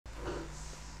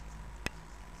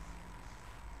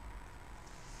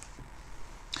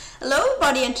Hello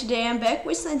everybody, and today I'm back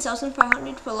with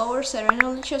 9,500 followers at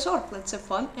Cherniaiev Resort. Let's have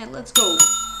fun and let's go.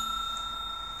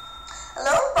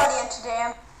 Hello everybody, and today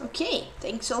I'm... Okay,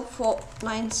 thanks all for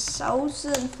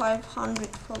 9,500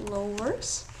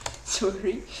 followers.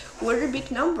 Sorry, what a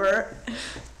big number.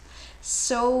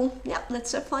 So yeah,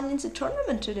 let's have fun in the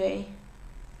tournament today.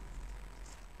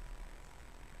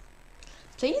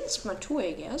 Playing Smatu,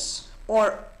 I guess.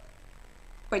 Or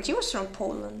wait, he was from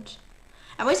Poland.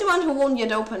 Am I the one who won't get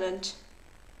opponent?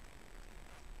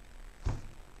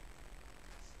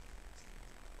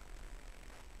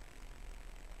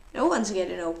 No one's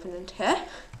getting opponent, huh?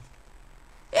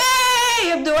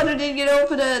 Yay! I'm the one who didn't get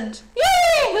opponent!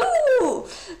 Yay! Ooh!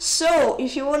 So,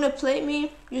 if you want to play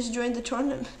me, just join the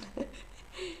tournament.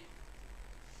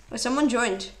 Oh, someone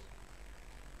joined.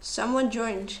 Someone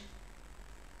joined.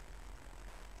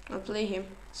 I'll play him.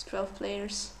 It's 12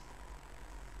 players.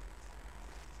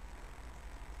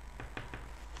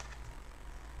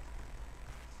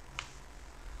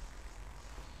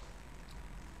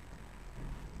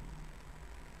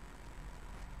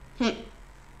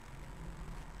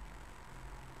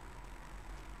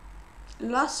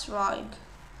 Last rag.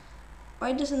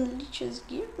 Why doesn't it just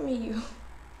give me you?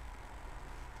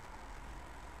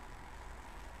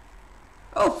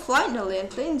 Oh, finally, I'm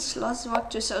playing last rag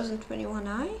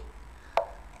 2021i.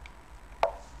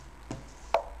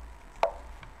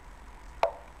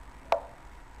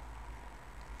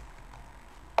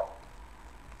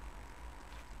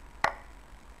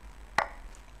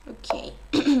 Okay.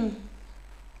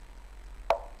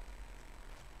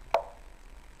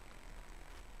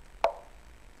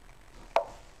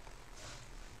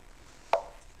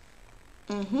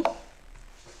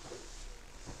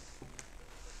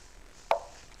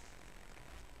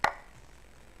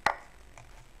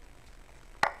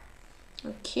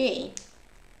 Okay.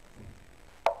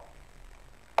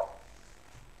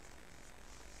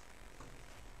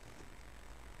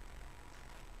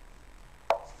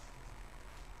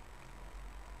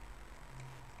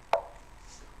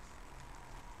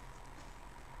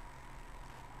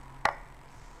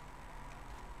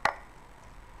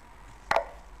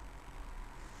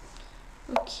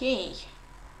 Okay.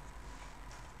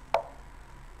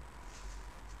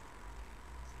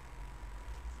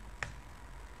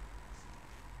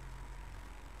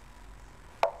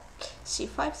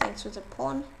 C5, thanks for the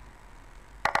pawn.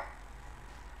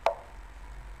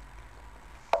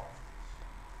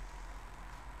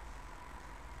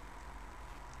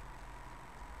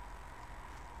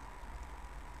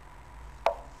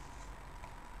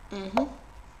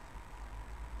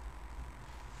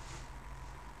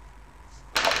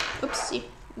 Oopsie,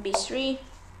 B3.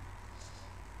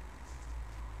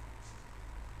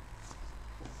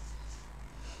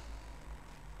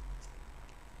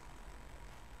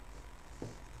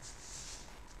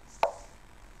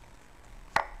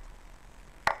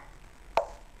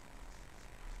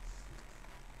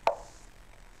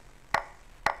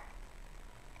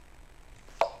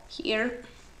 Here.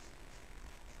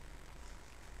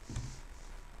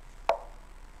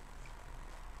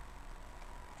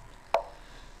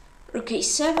 Okay,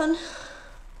 7.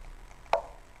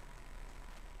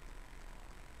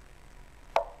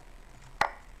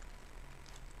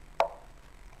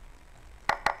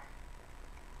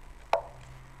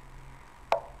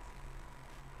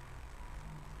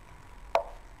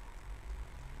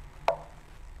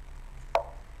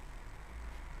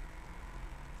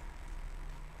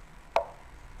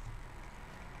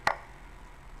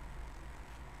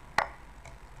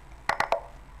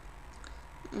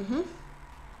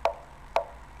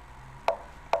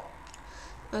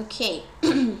 Okay.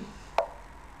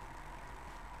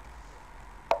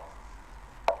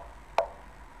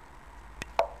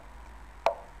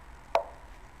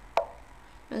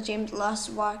 James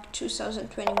last walk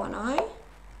 2021i.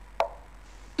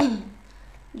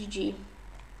 GG.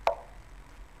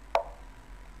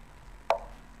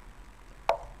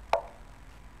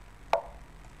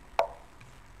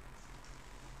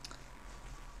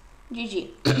 GG.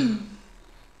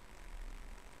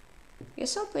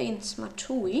 Guess I'll play in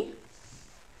Smatui.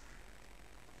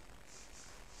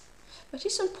 But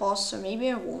he's on pause, so maybe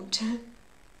I won't.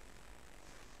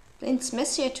 Playing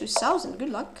Messier 2000, good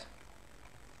luck.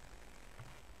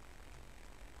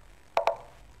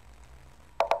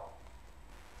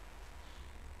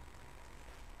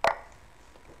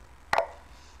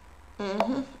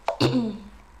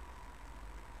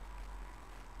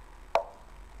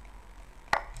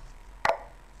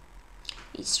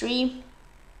 E3.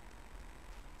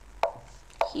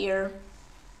 Here.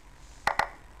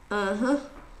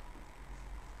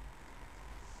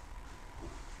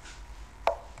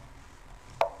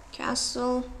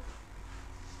 Castle.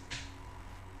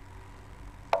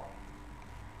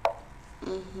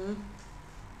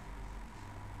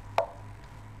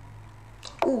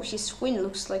 Oh, his queen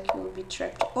looks like he will be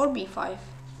trapped. Or b5.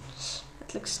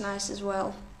 That looks nice as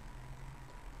well.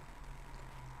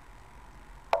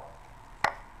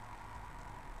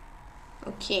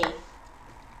 Okay.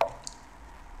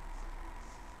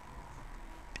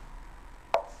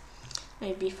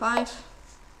 Maybe b5.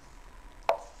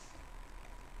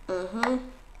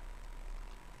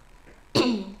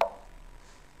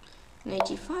 Knight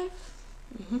e5.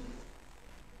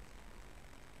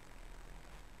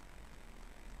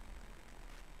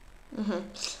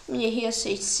 Yeah, here's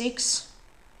h6.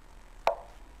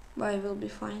 But I will be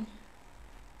fine,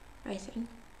 I think.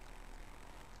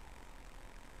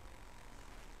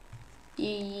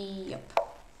 Yep.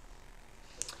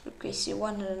 Okay,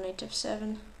 c1 and a knight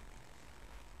f7.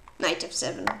 Knight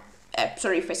f7.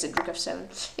 Sorry if I said rook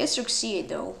f7. Yes, rook c8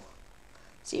 though.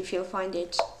 See if he'll find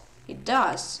it. It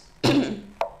does.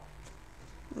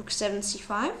 Rook 7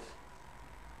 c5.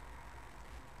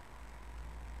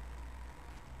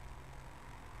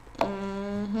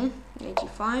 Knight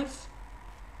e5.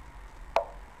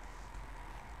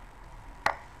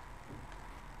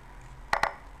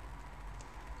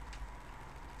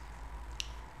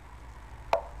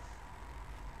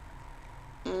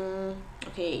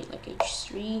 Okay, like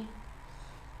h3.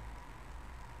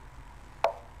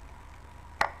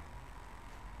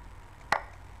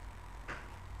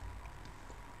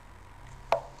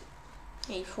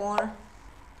 a4.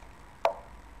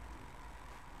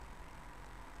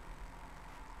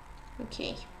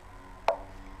 Okay.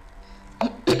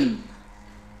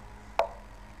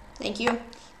 Thank you.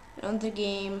 On the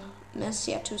game,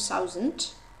 Messia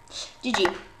 2000.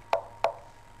 GG.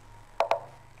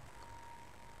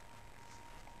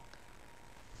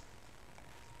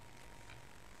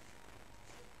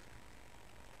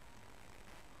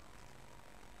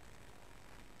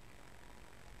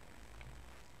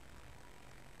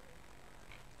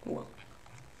 Well.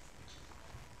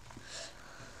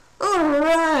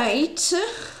 Alright. So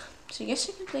I guess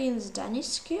I can play in Danny's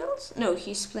skills? No,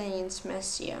 he's playing in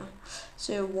Messia.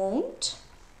 So I won't.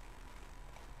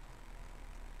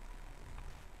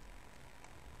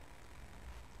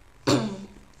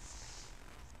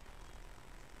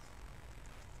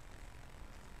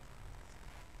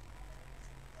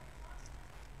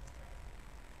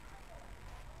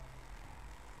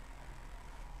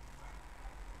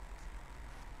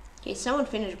 Okay, someone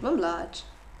finished Bumblad.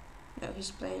 No, he's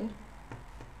playing.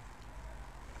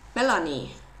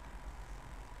 Melanie.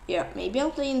 Yeah, maybe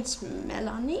I'll play against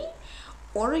Melanie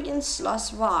or against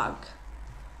Lasvag.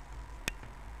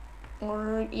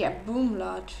 Or, yeah,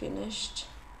 Boomlad finished.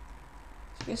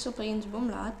 I guess I'll play against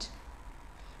Boomlad.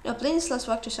 No, playing against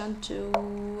Lasvag to send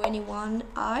to anyone.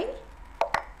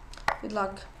 Good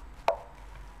luck.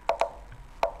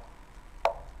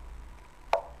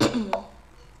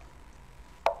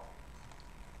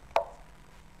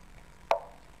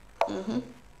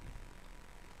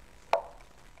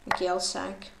 Okay, I'll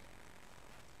sack.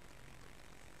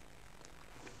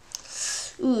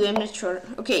 Ooh, I'm not sure.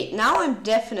 Okay, now I'm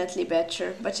definitely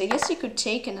better. But I guess you could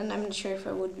take and then I'm not sure if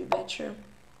I would be better.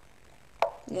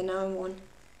 Yeah, now I'm one.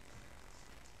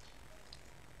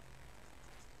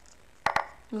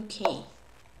 Okay.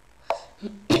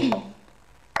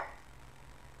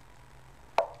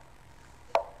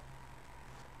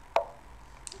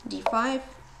 D5.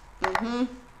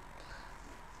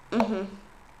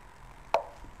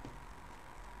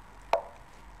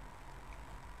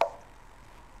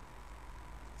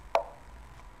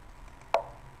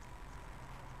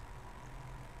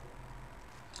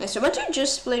 So but you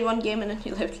just played one game and then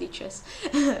you left Lichess.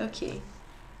 Okay.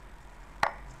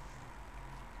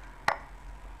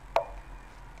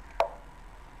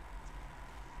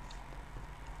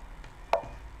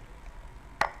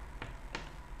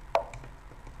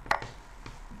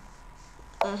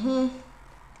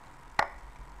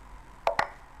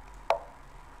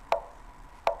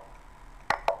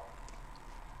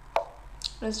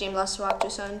 Let's game last swap to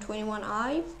Sun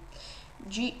 21i.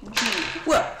 G.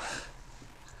 Whoa!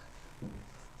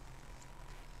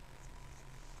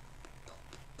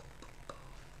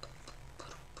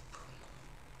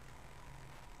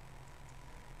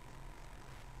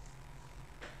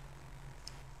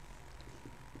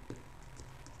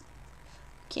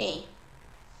 Okay.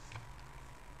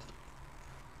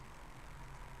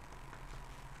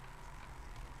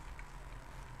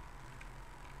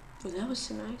 Well, that was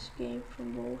a nice game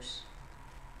from both.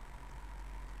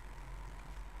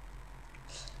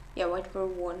 Yeah, white were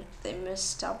won. They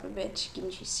messed up a bit. King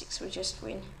g6 will just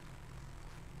win.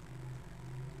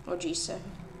 Or g7.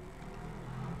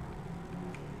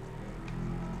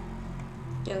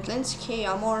 Gentlinski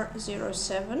Amor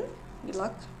 07. Good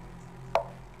luck.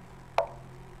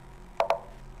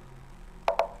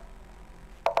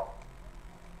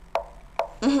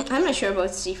 I'm not sure about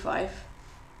c5.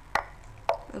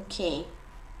 Okay.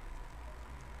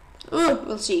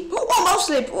 We'll see. Oh, mouse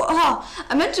slip!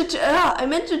 I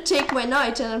meant to take my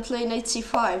knight and then play knight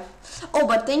c5. Oh,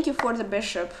 but thank you for the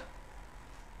bishop.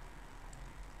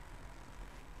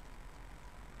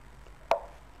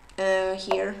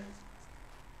 Here.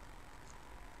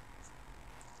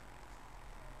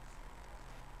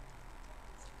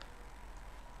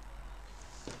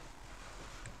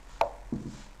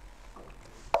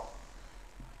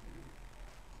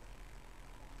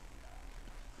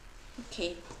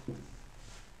 Okay.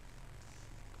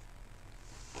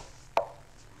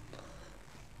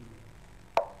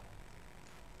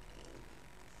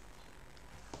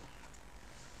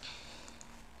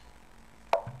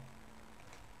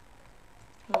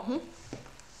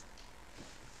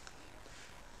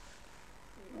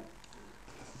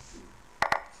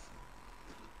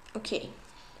 Okay,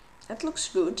 that looks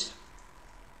good.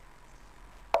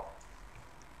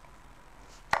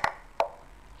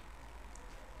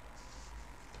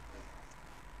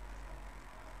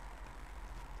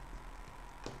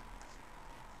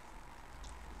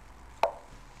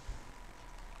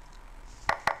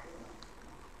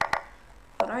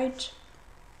 Right.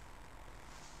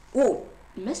 Oh,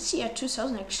 Messi at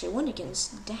 2000 actually won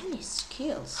against Danny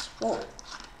Skills. Whoa.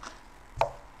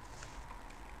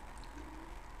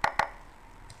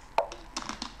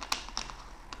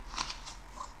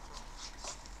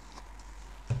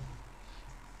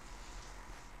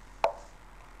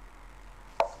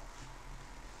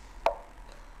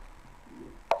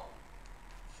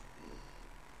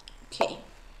 Okay.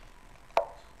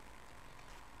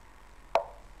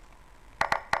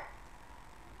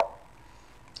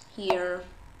 Here.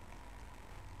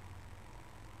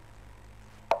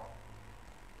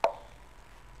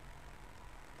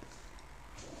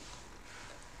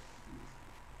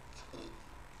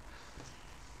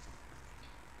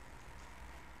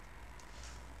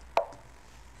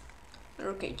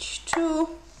 Rook h2.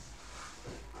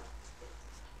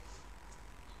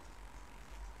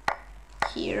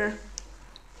 Here.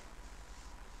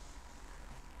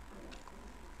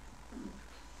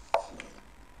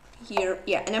 Here,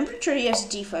 yeah, and I'm pretty sure he has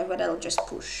d5, but I'll just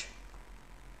push.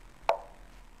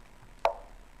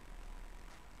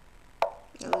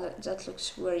 Oh, that looks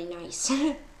very nice.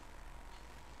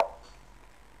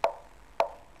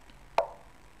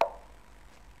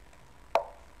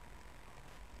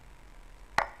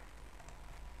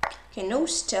 Okay, no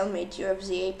stalemate, you have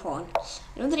the a pawn.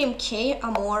 Another MK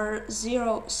Amor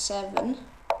 07.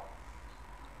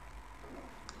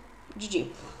 GG.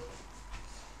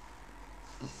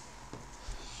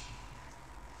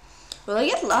 Will I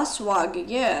get last wag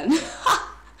again?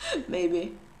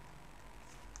 Maybe.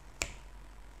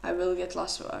 I will get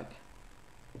last wag.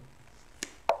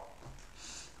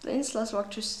 Then it's last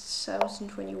wag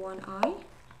 2021i.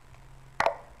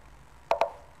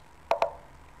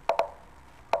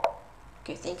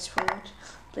 Okay, thanks for not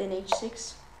playing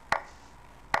h6.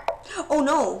 Oh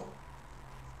no!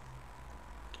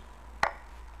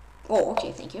 Oh,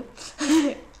 okay, thank you.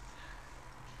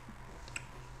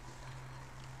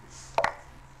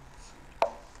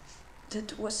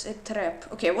 That was a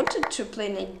trap. Okay, I wanted to play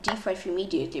knight d5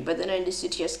 immediately, but then I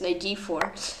decided just knight d4.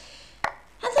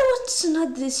 And that was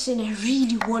not the scene I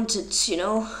really wanted, you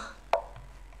know?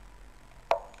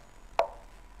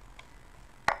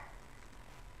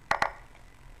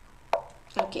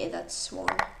 Okay, that's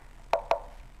one.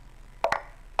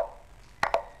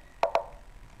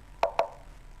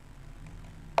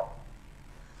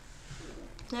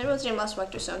 That was your last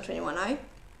back to 721i.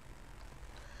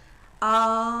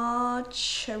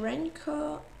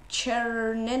 Cherniaiev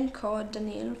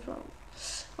Daniel from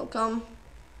welcome.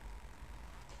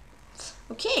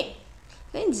 Okay,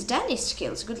 then it's Danny's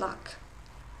skills. Good luck.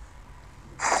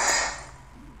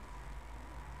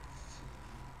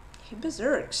 He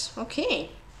berserks.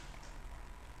 Okay.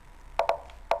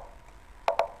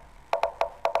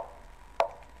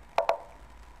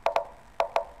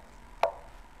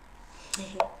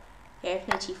 Yeah,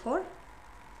 knight e4.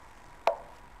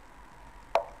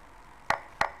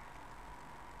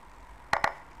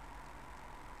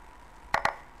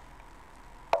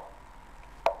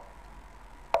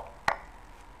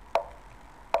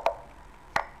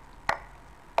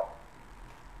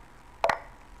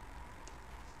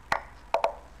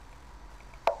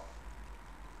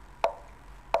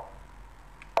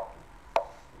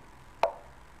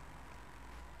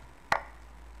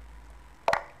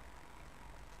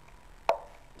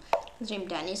 Dream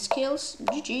Danny skills.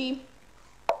 GG.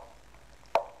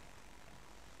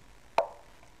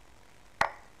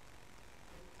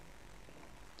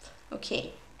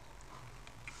 Okay.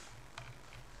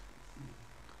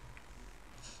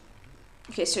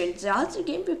 Okay, so in the other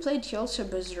game we played, he also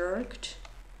berserked.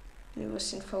 It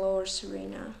was in Followers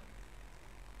Arena.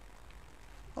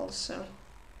 Also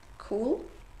cool.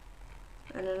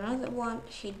 And another one,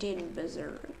 he didn't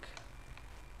berserk.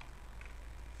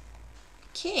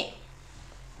 Okay.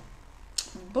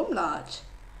 Boomlad.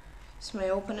 It's my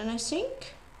opponent, I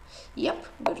think. Yep,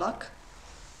 good luck.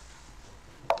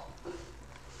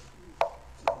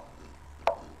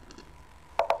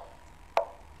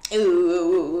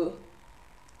 Ooh.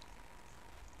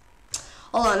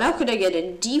 Hold on, how could I get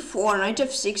a d4, knight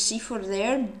f6, c4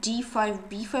 there, d5,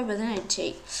 b5, but then I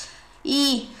take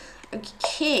e.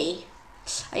 Okay,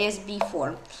 I guess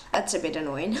b4. That's a bit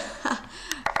annoying.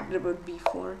 Forget about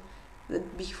b4.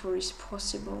 That b4 is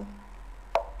possible.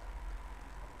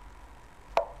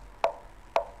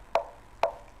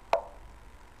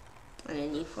 And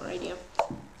an e4 idea.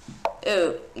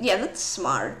 Oh, yeah, that's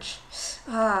smart.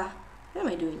 What am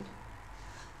I doing?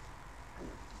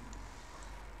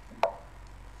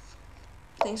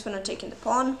 Thanks for not taking the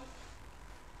pawn.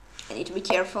 I need to be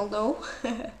careful though.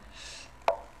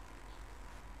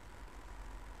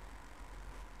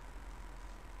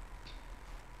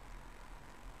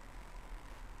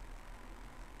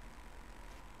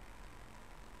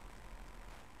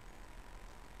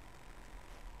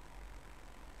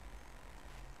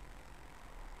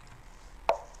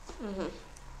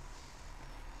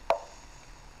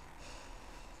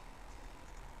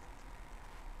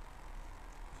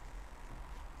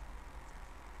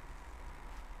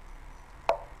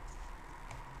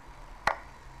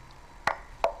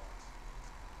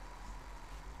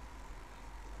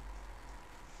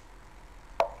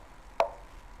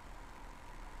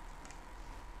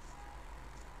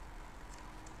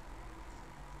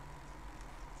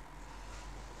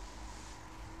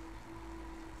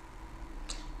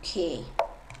 Okay.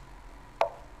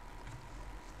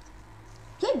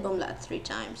 Played Boomlad 3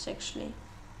 times actually.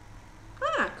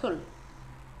 Cool.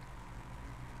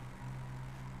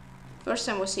 First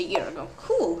time was a year ago.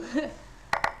 Cool.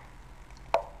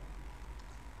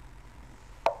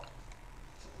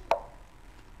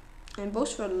 And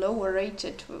both were lower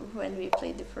rated when we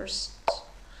played the first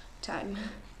time.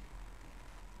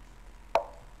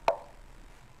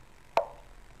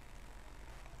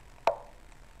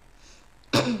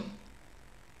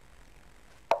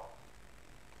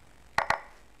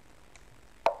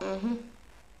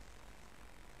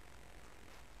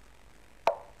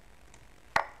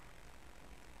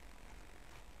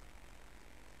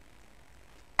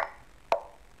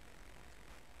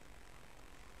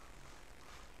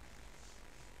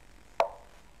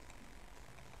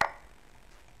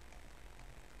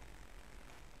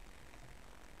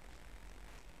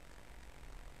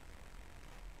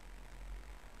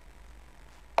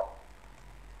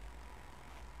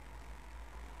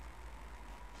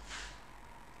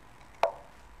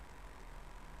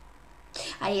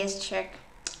 Yes, check.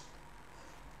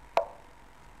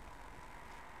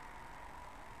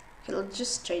 Okay, let's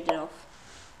just trade it off.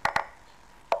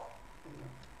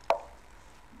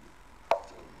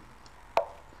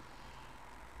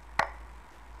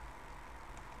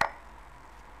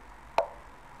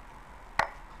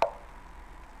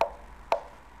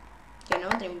 Okay, now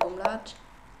dream Boomlad.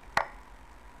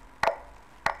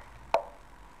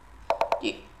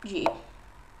 G.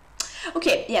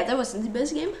 Okay, yeah, that wasn't the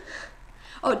best game.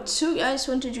 Oh, 2 guys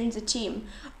want to join the team.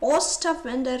 Ostap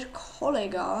Vender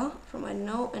Kolega from I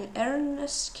know, and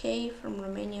Ernest K from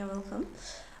Romania. Welcome.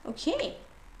 Okay.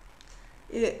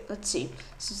 Let's see.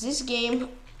 So this game.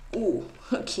 Oh,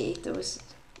 okay. That was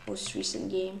the most recent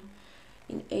game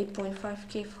in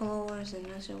 8.5k followers, and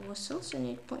as it was also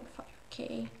in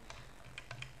 8.5k.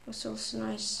 Was also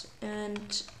nice,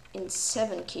 and in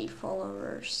 7k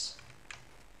followers.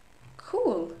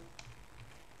 Cool.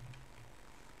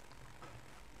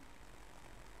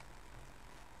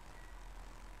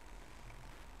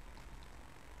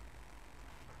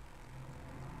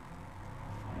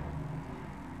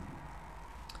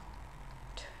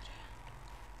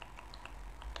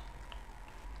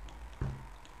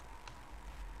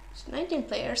 It's 19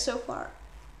 players so far.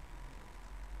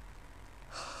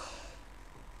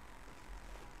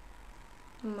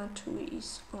 Matui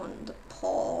is on the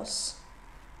pause.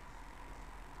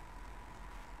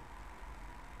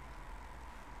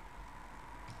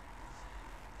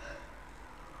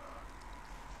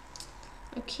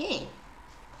 Okay.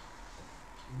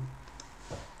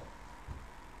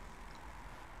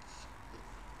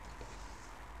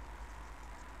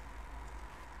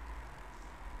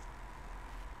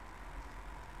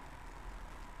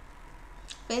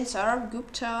 Then Sarab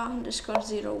Gupta underscore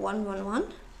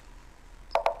 0111.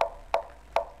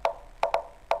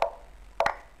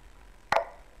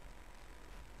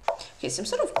 Okay, some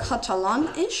sort of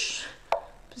Catalan-ish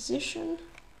position.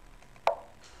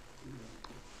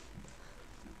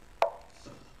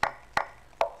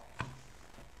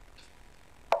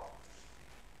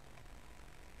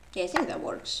 Yeah, I think that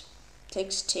works.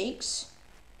 Takes.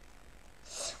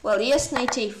 Well, he has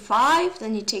knight a5,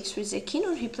 then he takes with the king,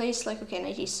 or he plays like, okay,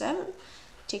 knight e7,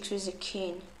 takes with the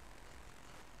king.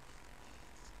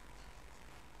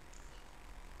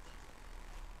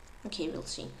 Okay, we'll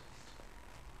see.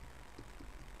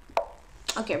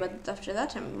 Okay, but after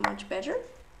that I'm much better.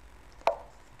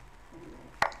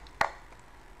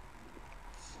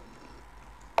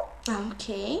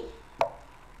 Okay.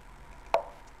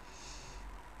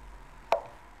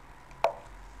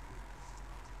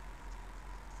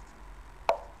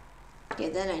 Okay,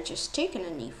 then I just take an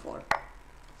e4.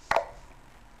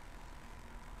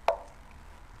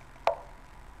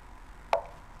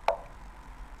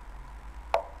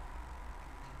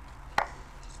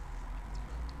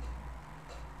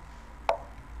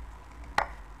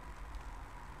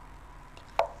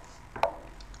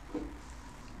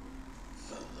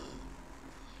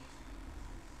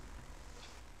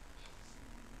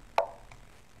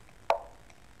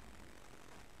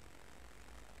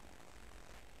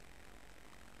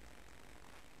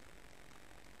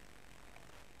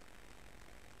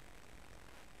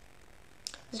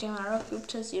 Zrimara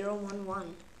Gupta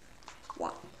 0111.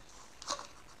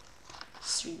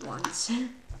 3 ones.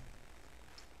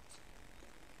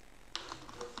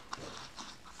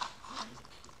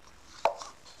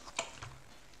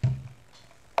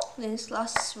 Then it's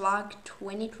last swag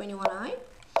 2021i.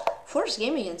 First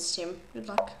game against him. Good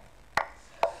luck.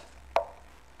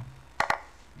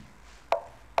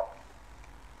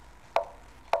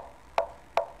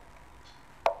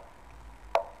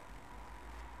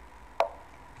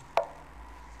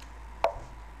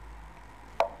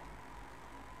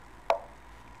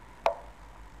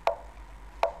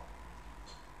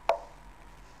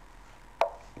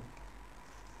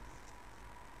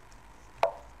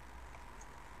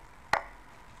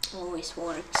 Always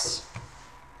works.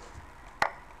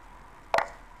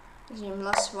 Game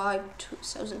last vibe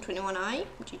 2021i.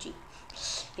 GG.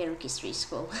 Yeah, rookie 3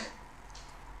 school.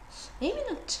 Maybe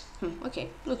not. Okay,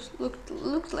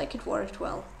 looked like it worked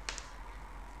well.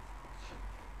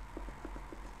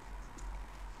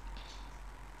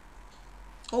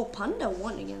 Oh, Panda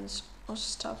won against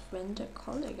Ostaf Vende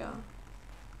Kollega.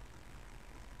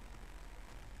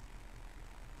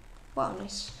 Wow,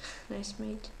 nice, nice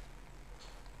mate.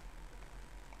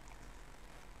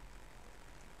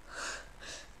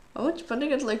 How much Panda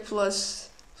got like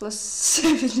plus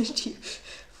 70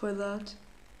 for that?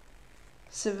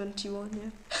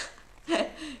 71, yeah.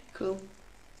 Cool.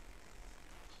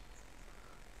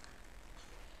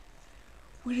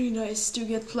 Really nice to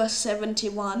get plus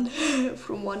 71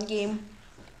 from one game.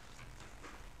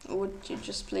 Or would you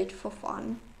just play it for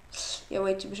fun? Yeah,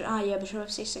 wait, yeah, bishop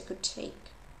f6 I could take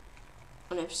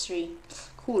on f3.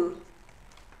 Cool.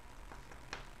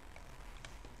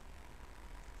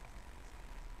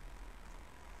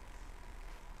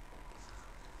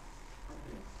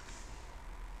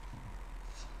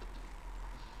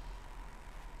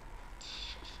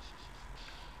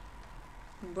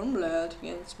 Brumblad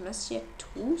against Messier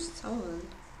 2000.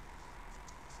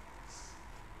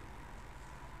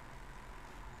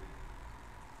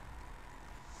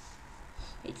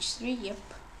 H3, yep.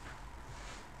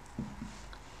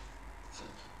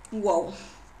 Whoa.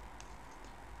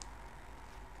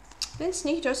 Then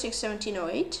sneak draw 6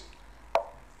 1708.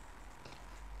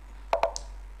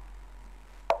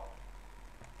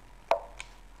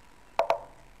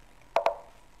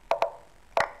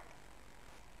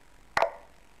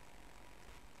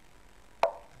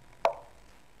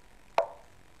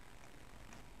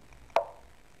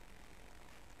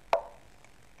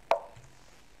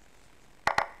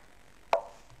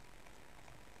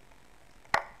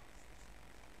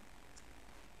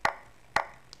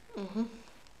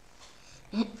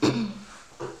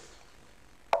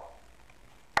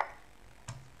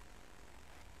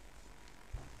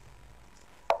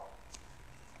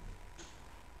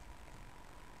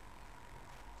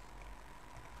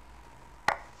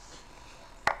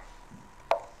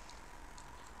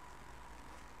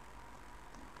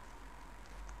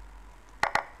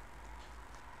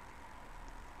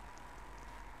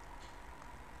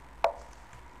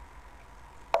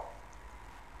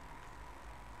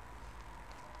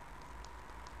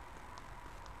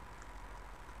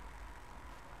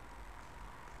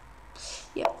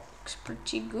 Yeah, looks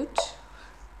pretty good.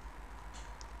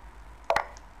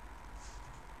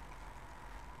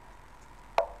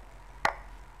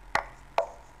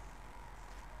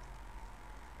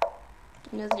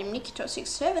 Nazlim Nikita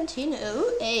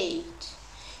 61708.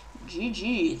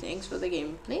 GG, thanks for the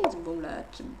game. Playing the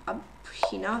Boomlat. Up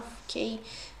enough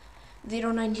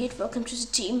K098, welcome to the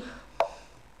team.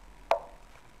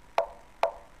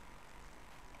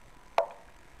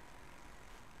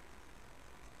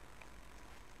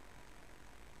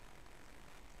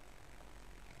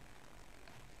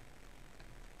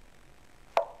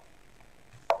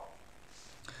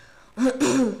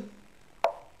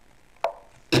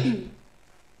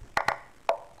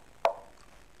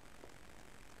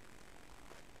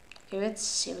 Okay, that's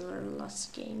similar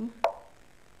last game. I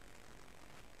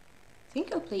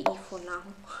think I'll play e4 now.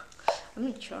 I'm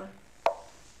not sure.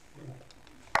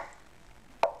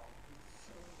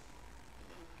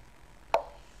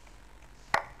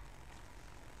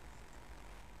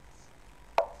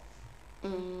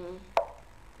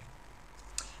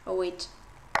 Oh wait,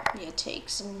 yeah, it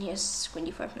takes, and yes,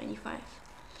 25.95.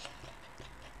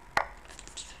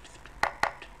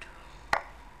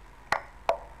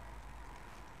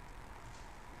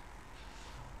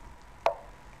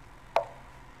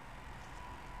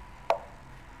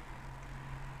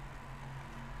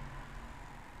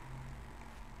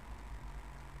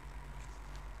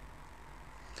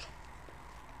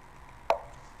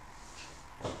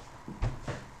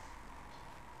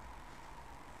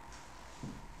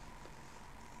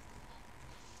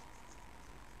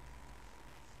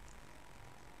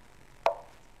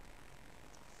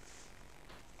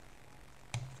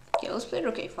 Okay, let's play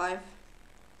rook a5.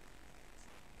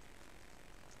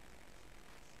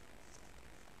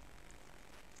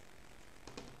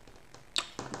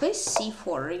 Play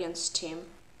c4 against him.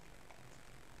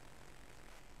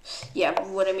 Yeah,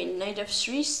 what I mean, knight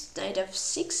f3, knight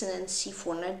f6, and then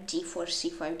c4, not d4,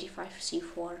 c5, d5,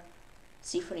 c4,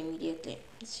 c4 immediately.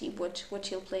 Let's see what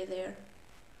he'll play there.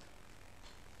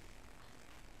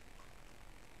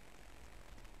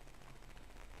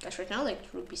 Gosh, right now, like,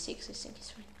 rook b6, I think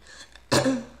is fine.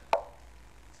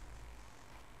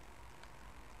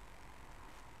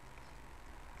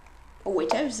 Oh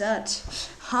wait, how's that?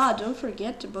 Ha, don't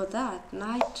forget about that.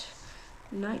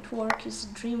 Night work is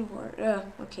dream work.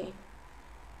 Okay.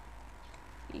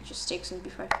 He just takes on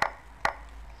b5.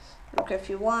 Rook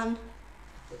f1.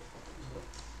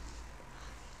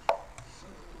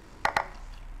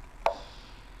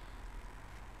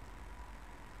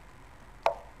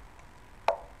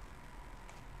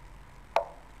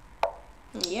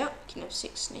 Yeah, king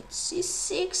f6, knight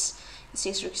c6.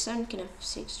 E6, rook 7, king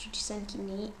f6, rook d7,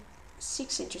 king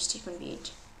e6. I just take on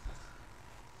b8.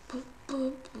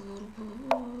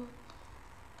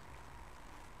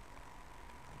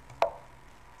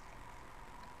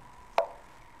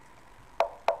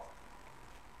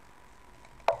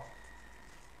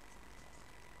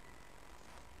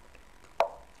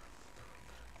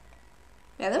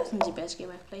 Yeah, that wasn't the best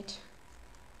game I've played.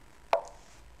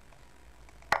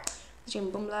 Jim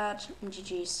Boomlad,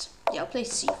 GG's. Yeah, I'll play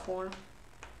c4.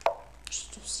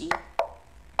 Just to see.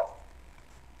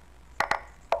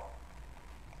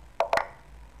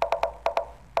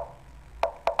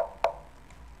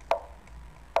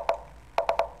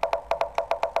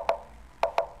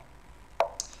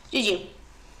 GG.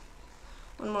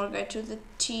 One more guy to the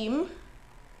team.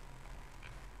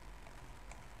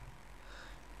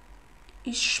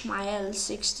 Ishmael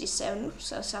 67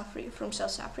 from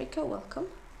South Africa, welcome.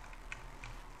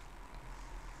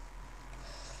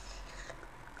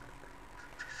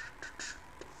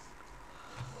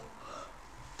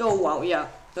 Oh wow, yeah.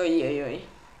 Oh yeah.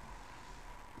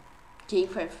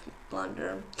 K5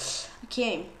 blunder.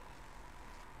 Okay.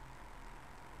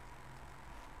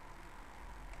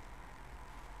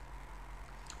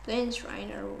 Playing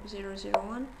Shriner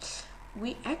 001.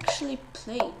 We actually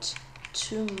played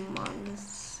 2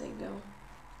 months ago.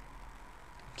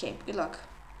 Okay, good luck.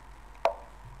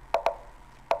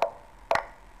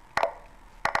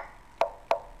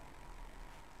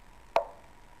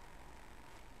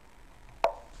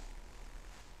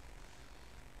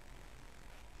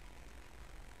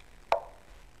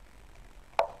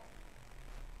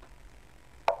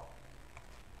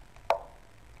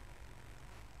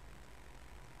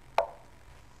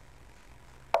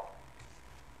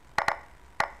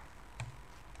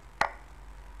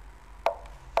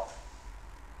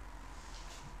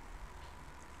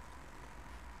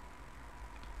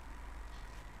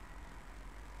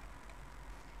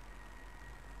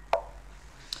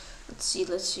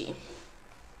 Let's see.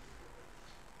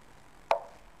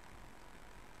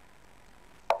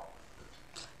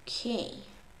 Okay.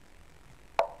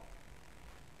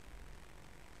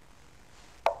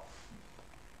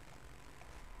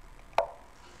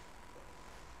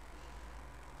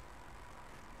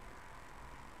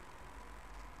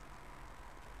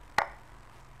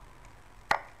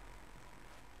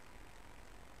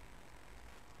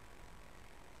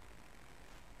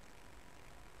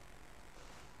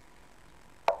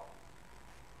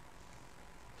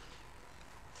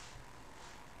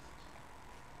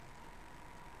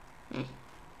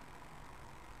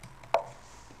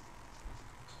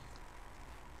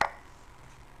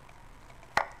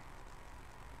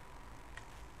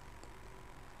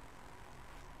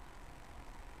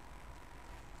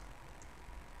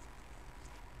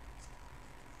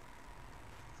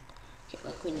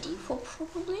 like queen d4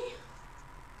 probably.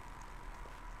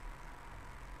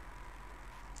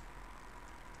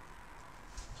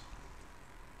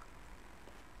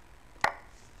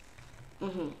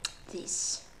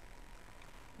 This.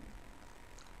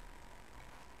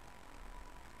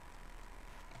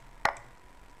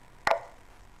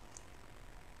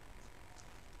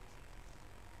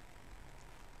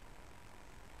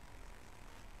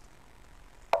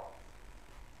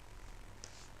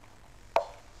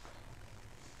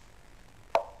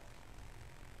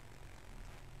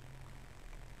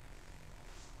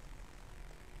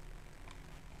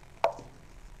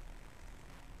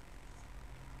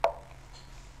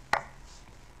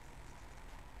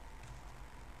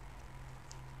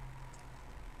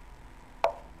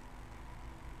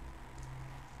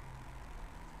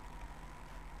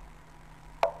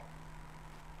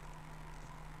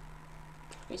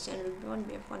 Send rook b1,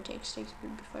 bf1 takes rook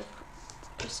b5,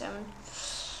 b7.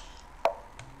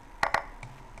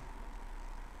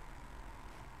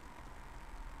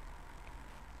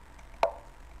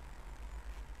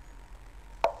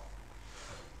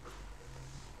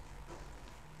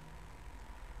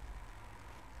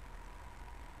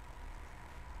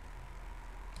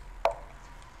 I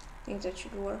think that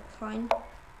should work fine.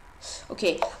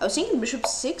 Okay, I was thinking bishop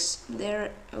 6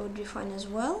 there would be fine as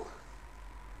well.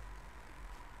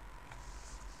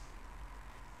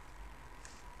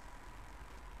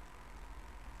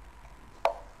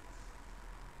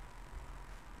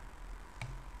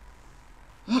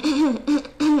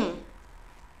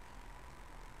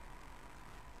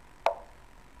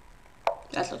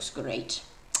 That looks great.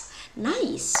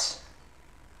 Nice.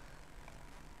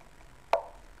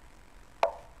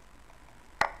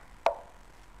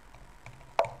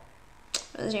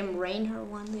 LiveStream rain her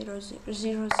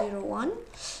 1001.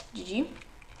 GG.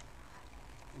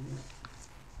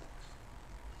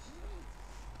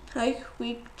 Hi,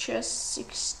 quick chess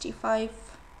 65.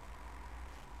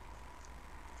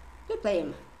 You play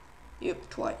him. Yep,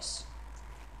 twice.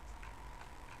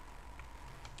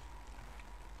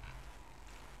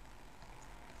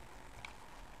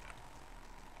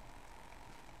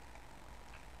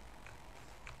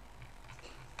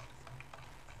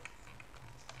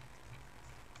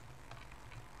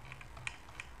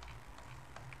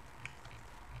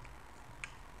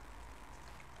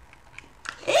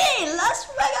 Hey, last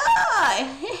my guy!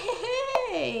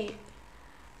 Hey,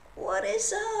 what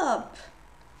is up?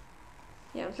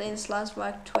 Yeah, I'm playing this last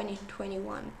back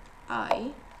 2021.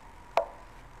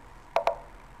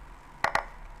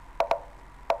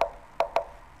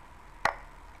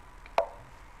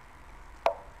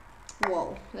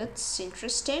 Whoa, that's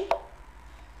interesting.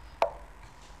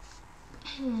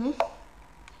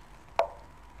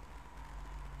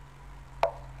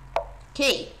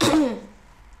 Okay.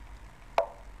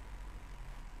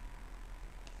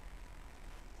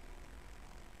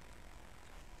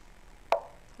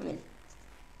 I mean,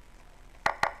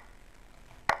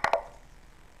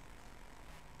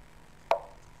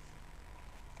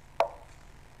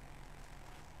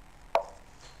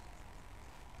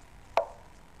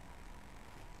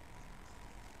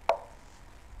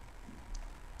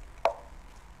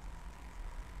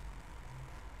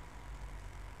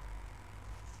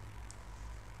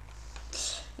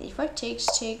 if I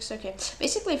takes, okay.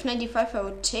 Basically, if 95 I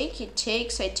would take, it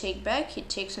takes, I take back, he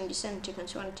takes on descent, take on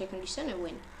c1, take on descent, and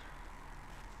win.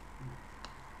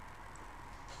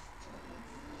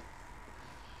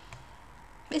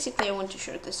 Basically, I want to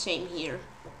show the same here.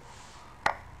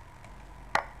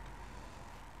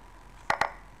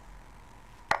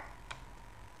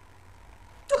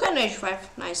 Okay, no h5,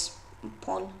 nice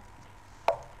pawn.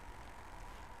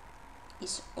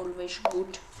 Is always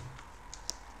good.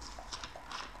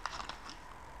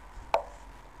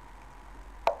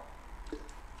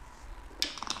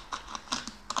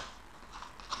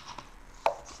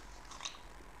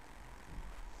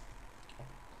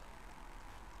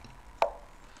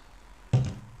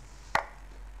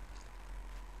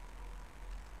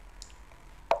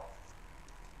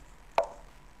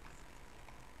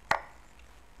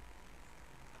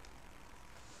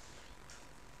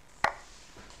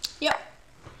 Yep.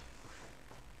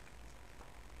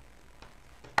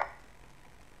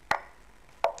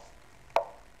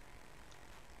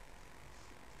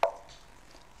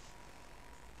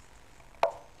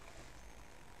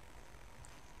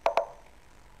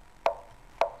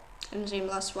 And same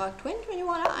last walk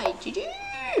 2021 GG.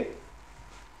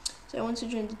 So I want to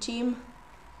join the team.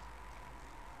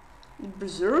 The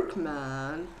Berserk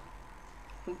man.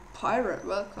 Pirate,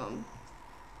 welcome.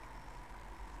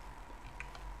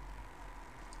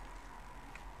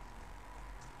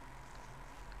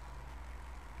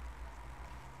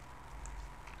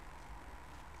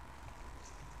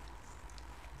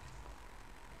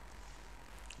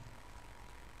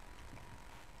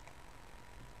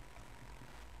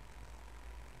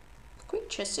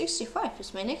 chess 65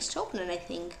 is my next opponent, I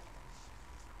think.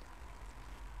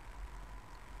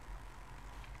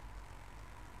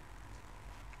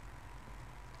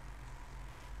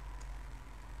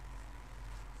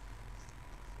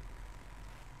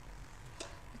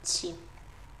 Let's see,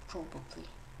 probably.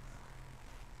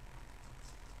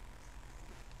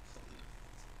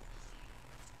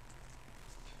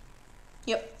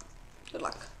 Yep, good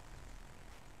luck.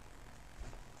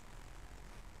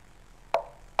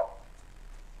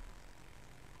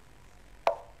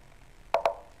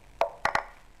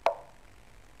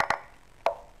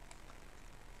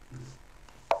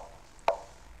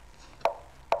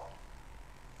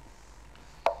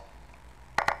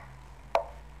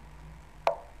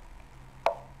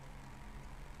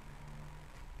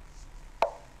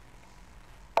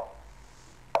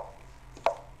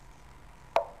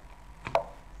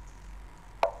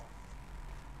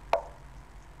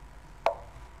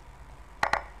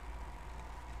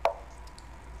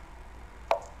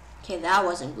 Okay, that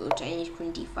wasn't good. I need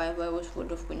queen d5. I was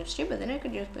would of queen f3, but then I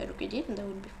could just play rook e8 and that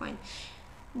would be fine.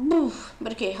 Oof.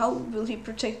 But okay, how will he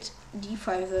protect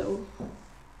d5 though?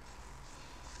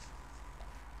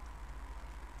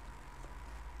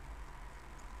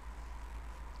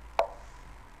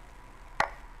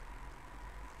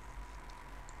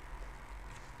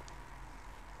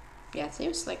 Yeah, it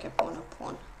seems like a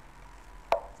pawn.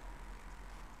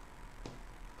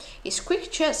 He's quick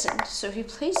chess, and so he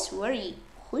plays very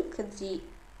quick at the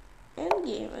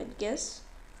endgame, I guess.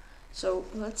 So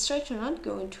let's try to not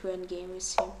go into endgame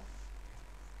with him.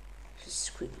 He's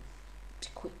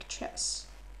quick chess.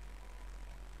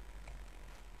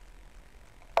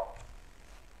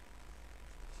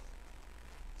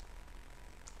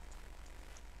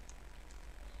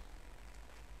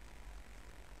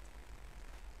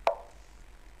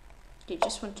 I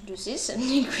just want to do this and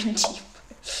then queen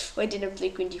d5. Why didn't I play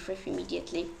queen d5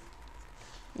 immediately?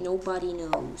 Nobody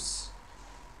knows.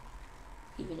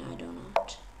 Even I do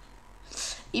not.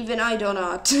 Even I do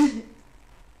not.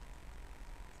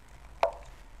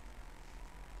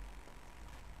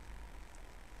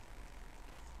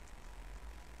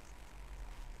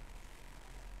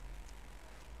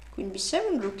 Queen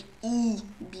b7, rook e,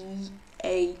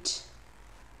 b8.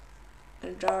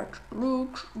 And that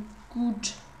looks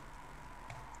good.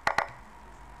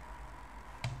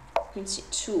 Queen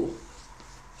c2.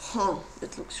 Huh,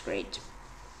 that looks great.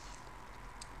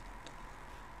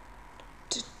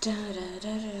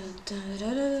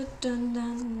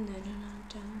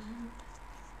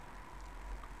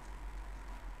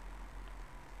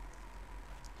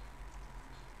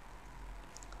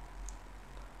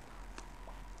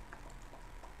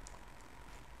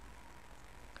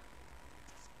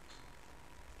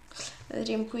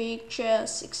 Team Quick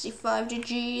Chess 65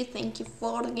 GG. Thank you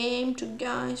for the game. Two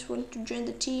guys want to join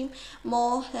the team.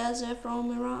 Mo Hazer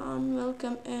from Iran.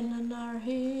 Welcome NNR.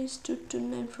 To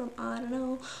men from I don't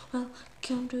know.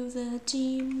 Welcome to the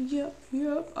team.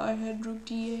 Yep. I had rook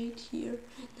d8 here.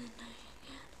 And then I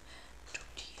had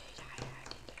rook d8. I had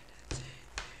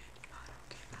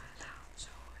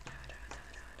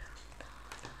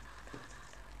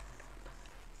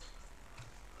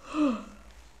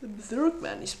it. The third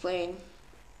man is playing.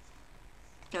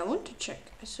 I want to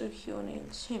check. I saw he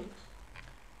nails him.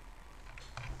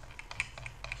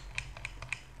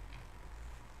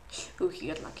 Oh, he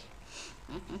got lucky.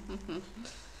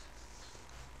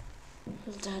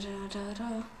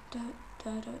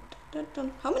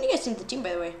 How many guys in the team,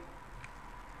 by the way?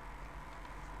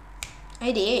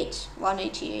 88.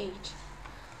 188.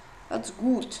 That's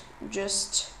good.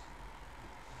 Just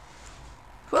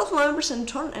 12 members in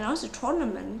another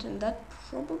tournament, and that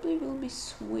probably will be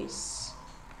Swiss.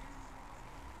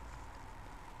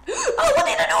 Oh, what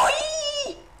did I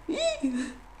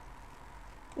do?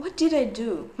 What did I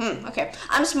do? Okay,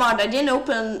 I'm smart. I didn't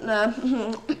open. I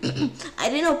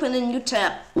didn't open a new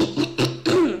tab.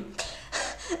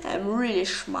 I'm really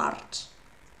smart.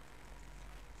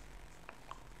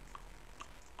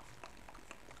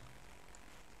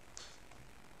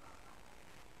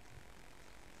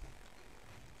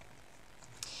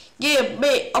 Give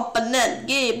me opponent,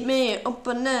 give me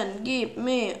opponent, give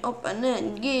me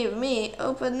opponent, give me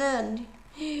opponent,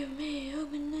 give me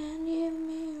opponent, give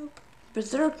me opponent.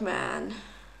 Berserk man.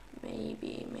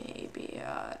 Maybe,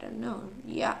 I don't know.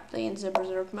 Yeah, playing the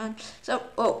Berserk man. So,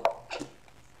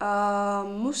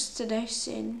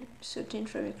 Mustadesin, Sutin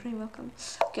from Ukraine, welcome.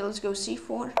 Okay, let's go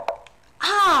c4.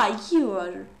 Ah, you are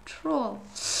a troll.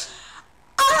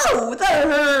 Oh, that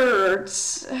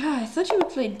hurts! I thought you would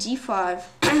play d5.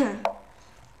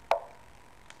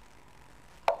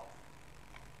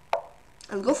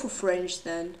 I'll go for French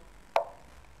then.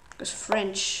 Because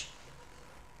French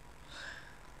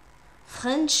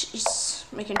French is...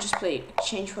 I can just play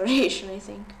exchange variation, I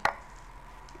think.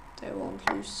 I won't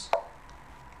lose.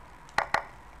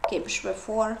 Okay, bishop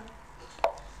f4.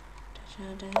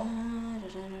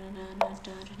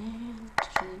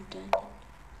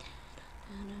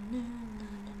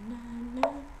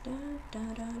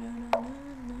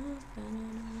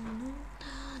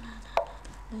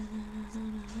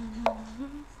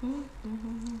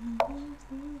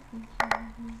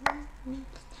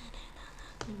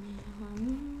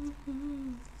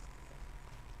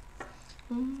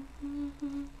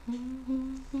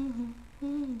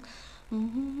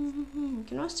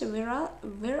 Grandmaster,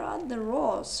 where are the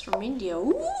Raws from India?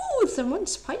 Ooh, someone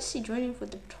spicy joining for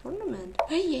the tournament.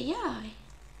 Ay, ay, ay.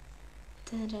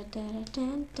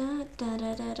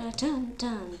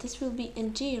 This will be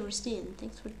interesting.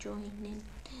 Thanks for joining.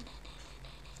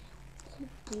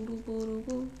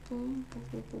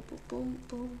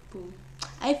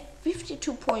 I have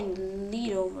 52-point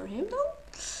lead over him though,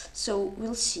 so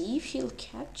we'll see if he'll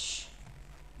catch,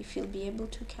 if he'll be able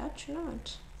to catch or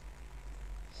not.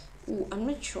 Ooh, I'm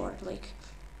not sure, like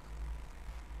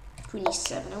Queen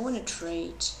e7, I want to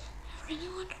trade. I really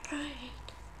want to trade.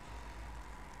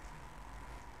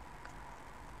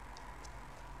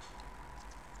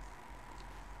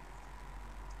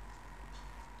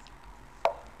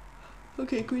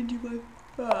 Okay, Queen d5.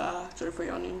 Ah, sorry for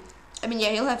yawning. I mean, yeah,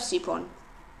 he'll have c-pawn.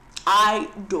 I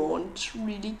don't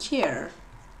really care.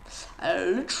 I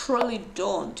literally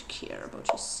don't care about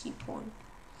his c-pawn.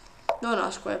 No,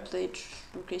 square played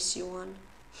rook c1.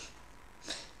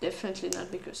 Definitely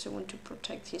not because I want to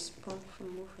protect his pawn from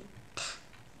moving.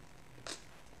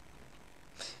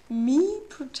 Me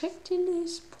protecting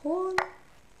his pawn?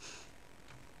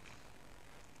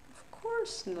 Of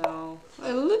course no.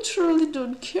 I literally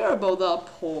don't care about that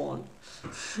pawn.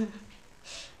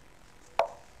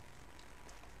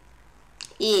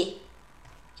 Yeah,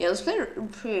 let's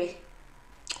play.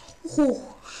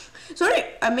 Oh. Sorry,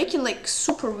 I'm making like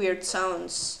super weird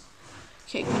sounds.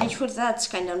 Okay, h4, that's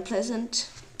kind of unpleasant.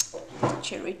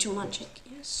 Cherry too much, I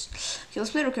guess. Okay,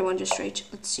 let's play rook a1 just straight.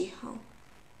 Let's see how.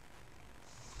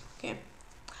 Okay.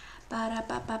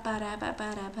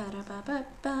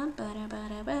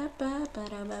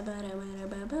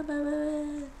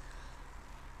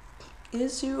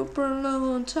 It's super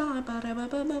long time.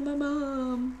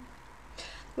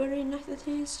 Very nice that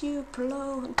it's super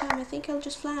long time. I think I'll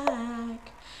just flag.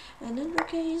 And then rook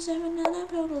a7 and I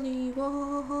probably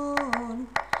won.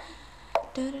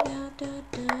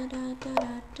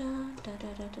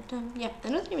 Yeah,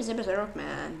 another name is a better rock,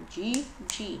 man.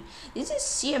 GG. This is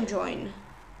CM join.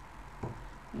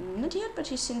 Not yet, but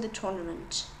he's in the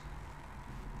tournament.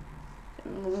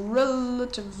 I'm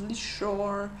relatively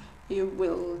sure he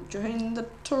will join the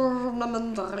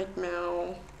tournament right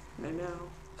now.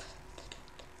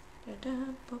 Did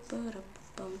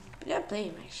I play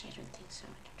him actually? I don't think so.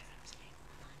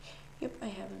 Yep, I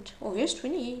haven't. Oh, here's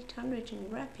 2800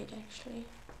 in rapid actually.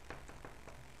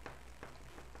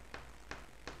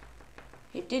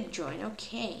 He did join,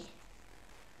 okay.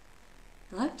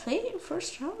 Will I play it in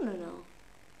first round or no?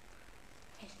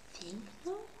 I think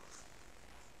no.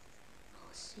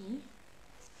 We'll see.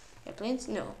 I played,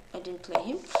 no, I didn't play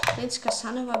him. Played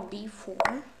Casanova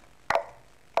b4.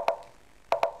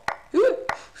 Ooh!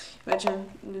 Imagine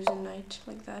losing knight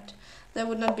like that. That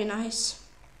would not be nice.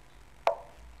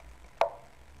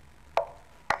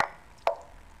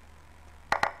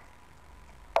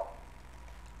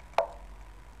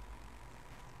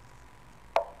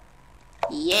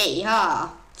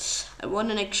 Yeah, I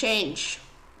won an exchange.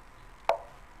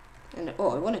 And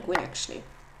oh, I won a queen actually.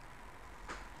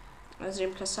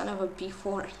 Azrim Casanova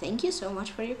b4. Thank you so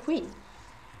much for your queen.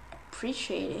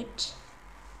 Appreciate it.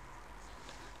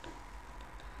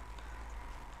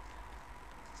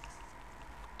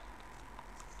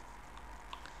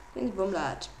 Thanks,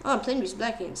 Bumlad. Oh, I'm playing with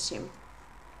black against him.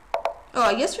 Oh,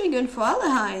 I guess we're going for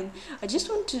Aleheim. I just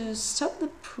want to stop the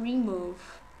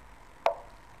pre-move.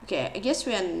 Okay, I guess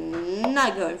we are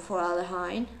not going for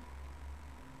Aleheim.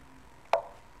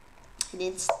 And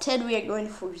instead we are going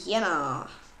for Vienna.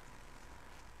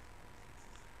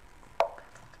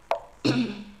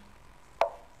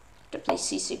 To play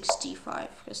c6, d5,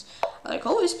 because I like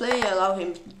always play, allow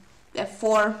him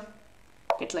f4,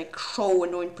 get like so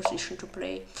annoying position to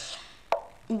play.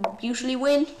 Usually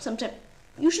win, sometimes,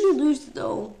 usually lose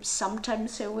though,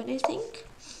 sometimes I win I think.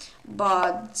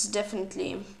 But it's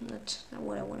definitely not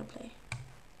what I want to play.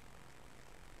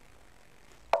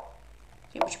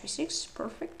 Okay, bishop b6,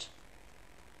 perfect.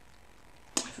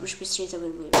 If bishop b3 that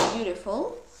will be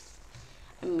beautiful.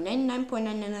 I'm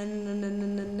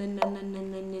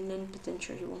 99.9999999%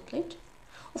 sure he won't play it.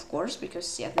 of course,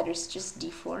 because yeah, there is just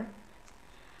d4.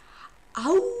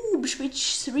 Oh, bishop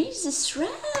h3 is a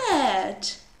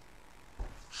threat.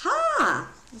 Ha!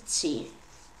 Let's see.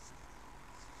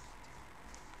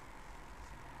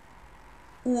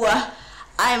 Ooh,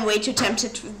 I'm way too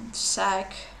tempted to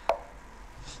sack.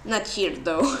 Not here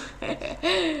though.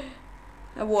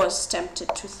 I was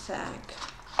tempted to sack.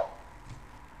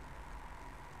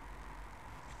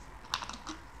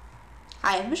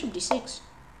 I have bishop d6.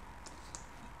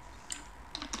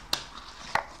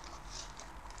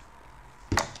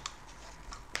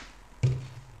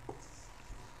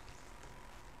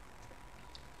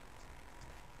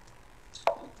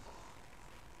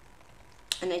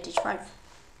 And knight h5.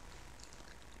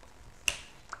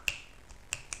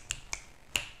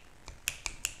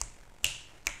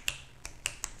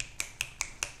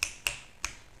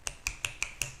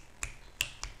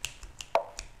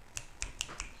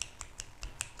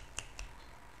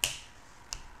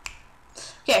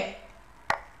 Okay.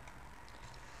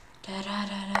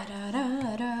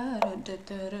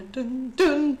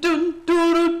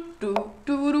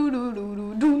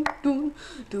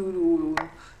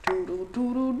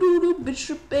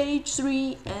 Bishop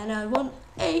h3, and I want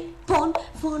a pawn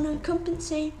for no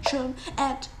compensation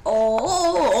at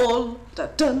all.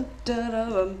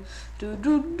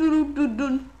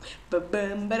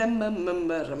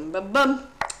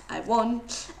 I won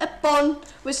a pawn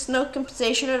with no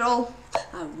compensation at all.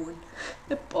 I won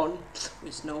a pawn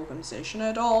with no compensation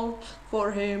at all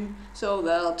for him, so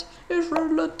that is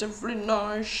relatively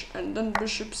nice. And then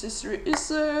bishop c3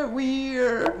 is a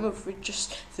weird move. We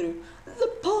just threw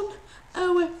the pawn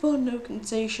away for no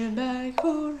compensation back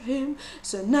for him.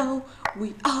 So now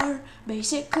we are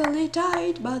basically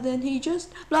tied, but then he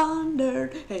just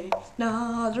blundered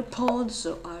another pawn,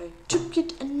 so I took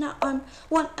it, and now I'm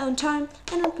one on time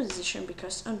and on position,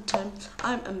 because on time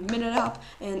I'm a minute up,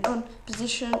 and on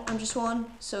position I'm just one,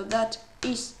 so that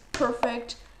is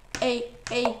perfect. Okay,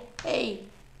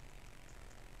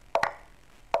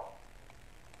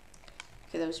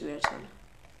 that was weird one.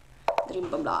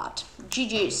 Drimbomblad.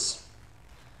 GG's.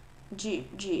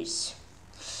 GG's.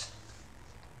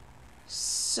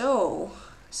 So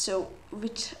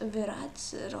with Virat,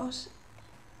 so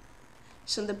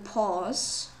the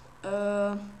pause.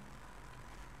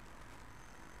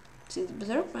 See the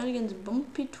Berserk Man against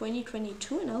Bumpy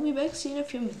 2022, and I'll be back see in a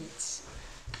few minutes.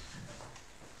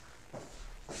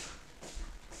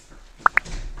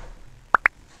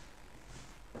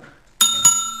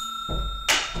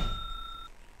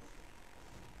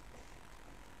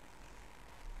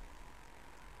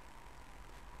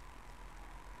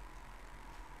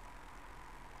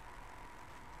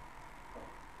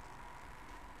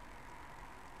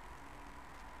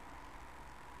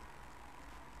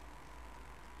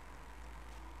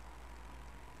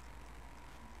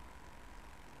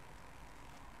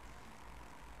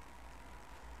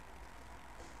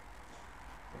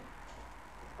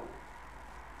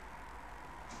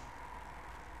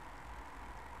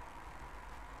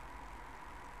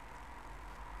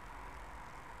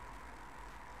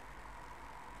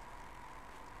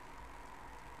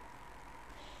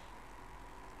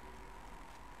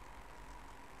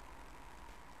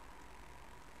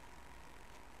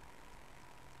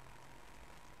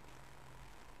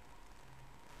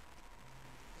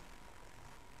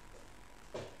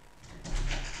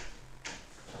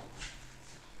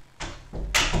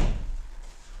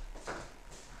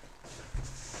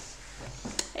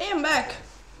 I'm back.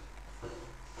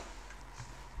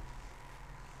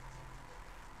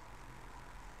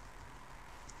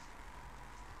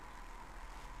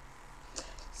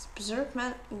 Berserk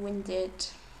Man winded.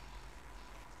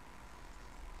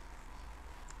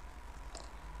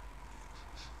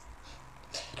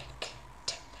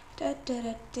 Does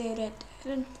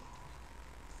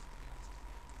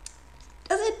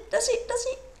it?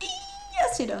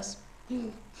 Yes, it does.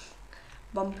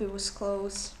 Bumpy was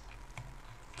close.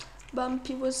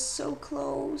 Bumpy was so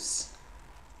close.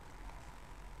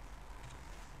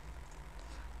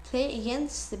 Play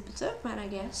against the Berserk Man, I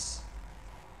guess.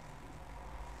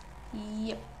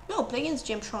 Yep. No, play against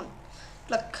James Sean.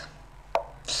 Look.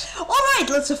 Alright,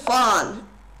 let's have fun.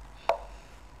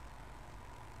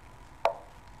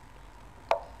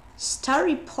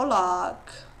 Stary Polak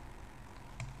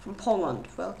from Poland,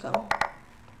 welcome.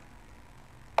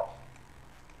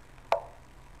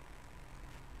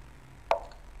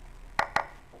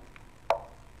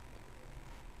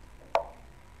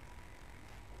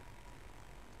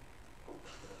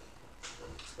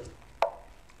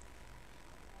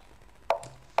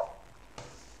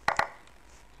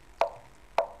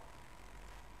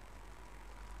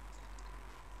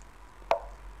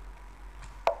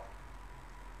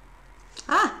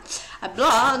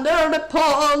 plunder the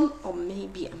pawn. Or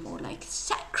maybe I'm more like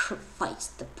sacrifice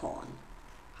the pawn.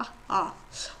 Ha ha.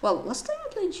 Well, last time I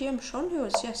played GM Sean, he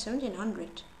was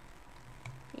 1700.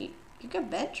 You got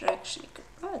better actually.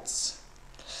 Congrats.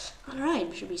 Alright,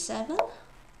 bishop b7.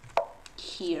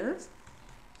 Here.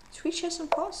 Switch has some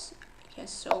cost. I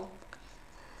guess so.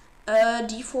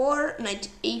 d4, knight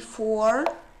a4,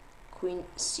 queen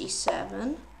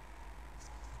c7,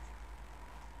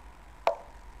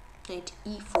 knight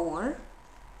e4,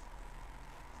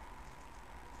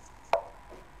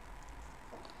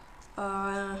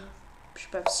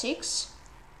 bishop f6,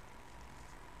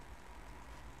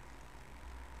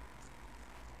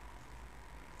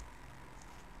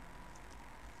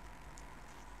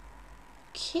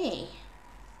 okay.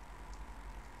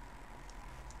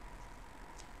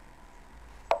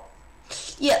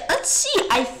 Yeah, let's see.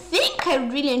 I think I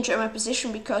really enjoy my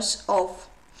position because of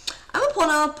I'm a pawn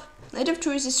up, knight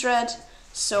f2 is his threat,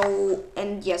 so,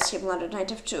 and yes, he blundered knight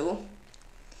f2.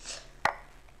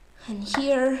 And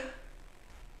here,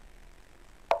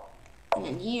 and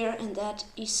then here, and that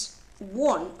is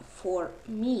one for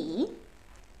me.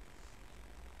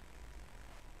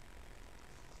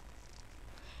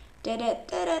 Da da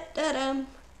da da da dum.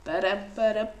 Ba da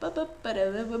ba da ba ba ba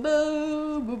da ba ba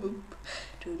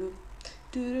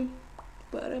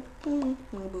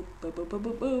ba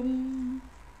ba ba.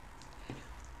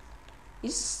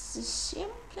 Is this him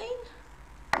playing?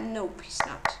 Nope, he's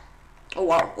not. Oh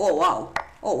wow, oh wow,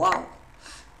 oh wow.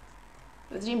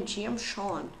 With him, GM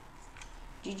Sean.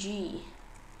 GG.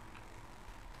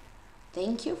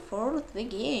 Thank you for the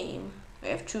game. I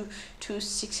have two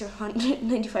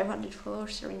 9,500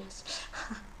 followers arenas.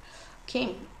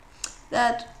 Okay.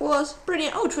 That was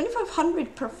brilliant. Oh,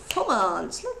 2,500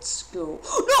 performance. Let's go.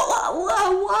 No,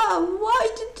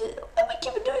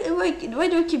 why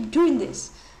do I keep doing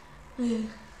this?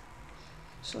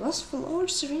 So last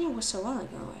followers arena was a while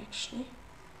ago, actually.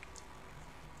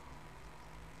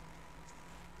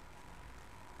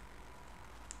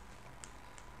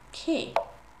 Okay.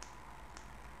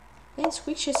 Then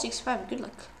switch to 6-5. Good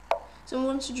luck. Someone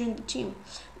wants to join the team.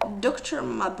 Dr.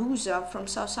 Mabuza from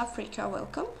South Africa.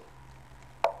 Welcome.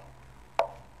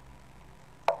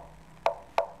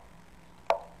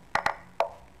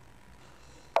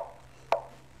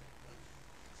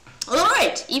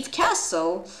 Alright, Eve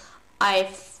Castle,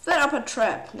 I've set up a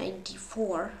trap, knight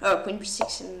d4, queen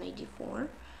b6 and knight d4.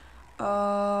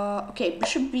 Okay,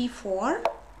 bishop b4,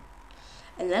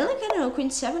 and then like, I don't know, queen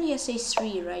 7, he has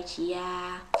a3, right?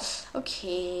 Yeah,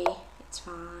 okay, it's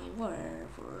fine,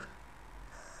 whatever.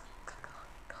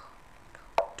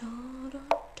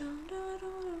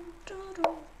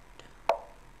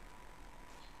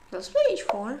 Let's play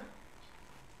h4.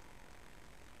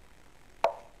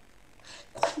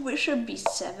 Bishop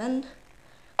b7,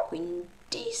 queen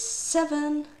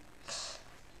d7,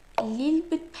 a little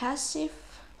bit passive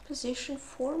position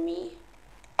for me,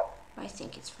 but I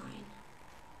think it's fine.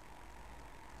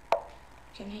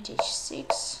 Okay, knight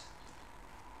h6,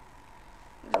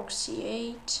 rook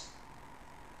c8,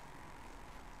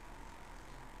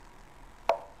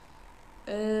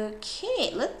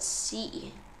 okay, let's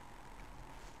see.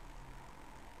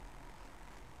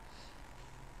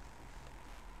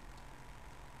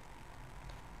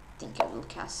 I think I will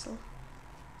castle.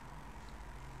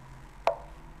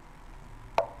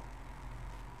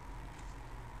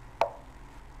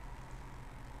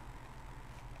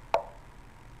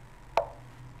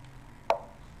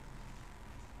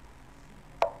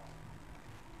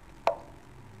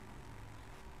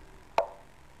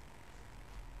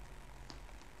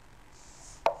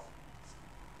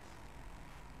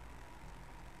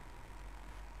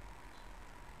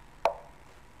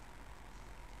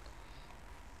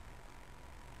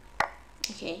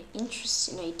 Okay,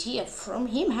 interesting idea from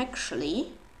him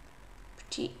actually.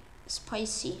 Pretty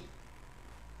spicy.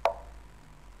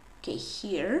 Okay,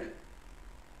 here.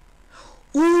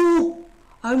 Ooh!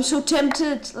 I'm so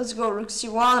tempted! Let's go, rook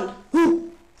c1.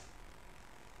 Ooh.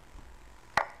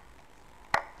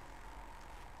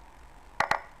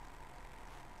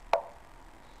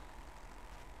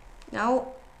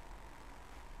 Now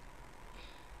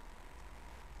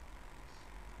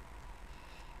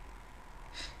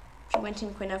went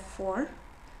in queen f4.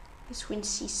 This queen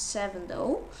c7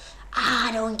 though.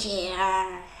 I don't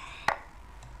care.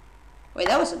 Wait,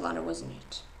 that was a blunder, wasn't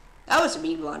it? That was a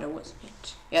big blunder, wasn't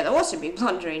it? Yeah, that was a big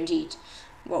blunder indeed.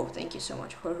 Whoa, thank you so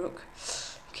much for rook.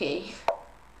 Okay.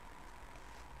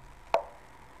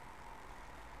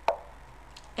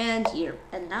 And here.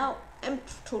 And now I'm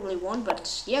totally won,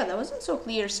 but yeah, that wasn't so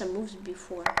clear some moves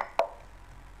before.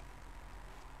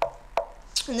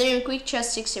 And then in quick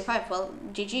chess 65, well,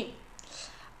 GG.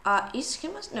 Is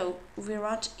Grandmaster? No,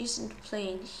 Virat isn't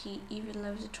playing. He even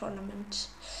left the tournament.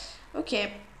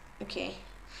 Okay, okay.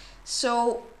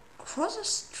 So, cross a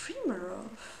streamer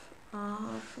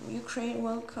from Ukraine,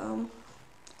 welcome.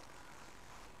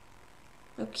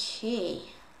 Okay.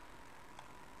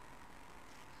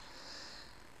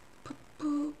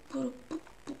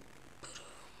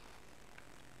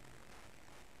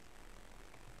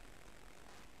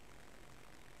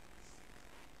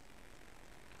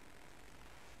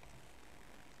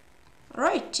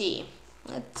 Righty,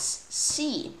 let's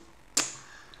see.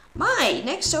 My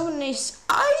next opponent is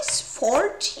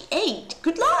Ice48.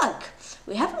 Good luck!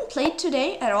 We haven't played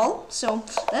today at all, so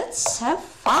let's have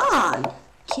fun.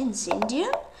 Kings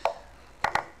India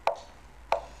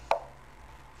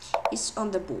is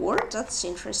on the board. That's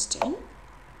interesting.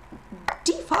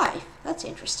 D5. That's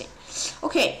interesting.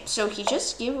 Okay, so he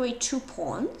just gave away 2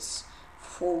 pawns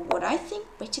for what I think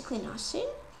basically nothing.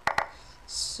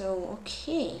 So,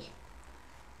 okay.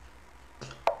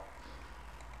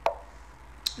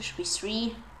 Should be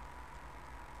 3.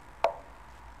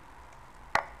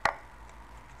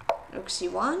 Rook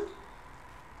C1.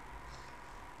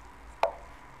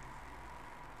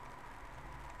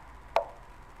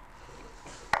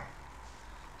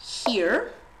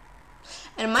 Here.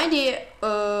 And my idea,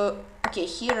 okay,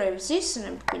 here I have this and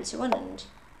I'm Queen C1 and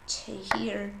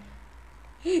here.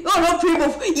 Oh, no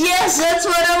pre-move! Yes, that's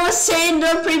what I was saying,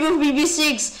 no pre-move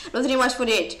BB6. No 3 minus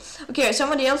 48. Okay,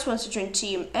 somebody else wants to join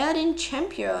team. Add in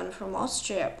champion from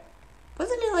Austria.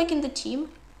 Wasn't he like in the team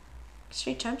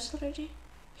 3 times already?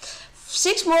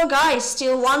 6 more guys,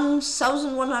 still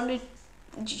 1,100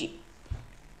 GG.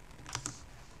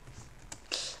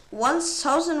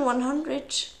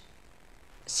 1,100.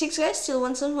 6 guys, still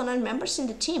 1,100 members in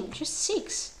the team. Just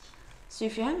 6. So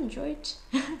if you have enjoyed.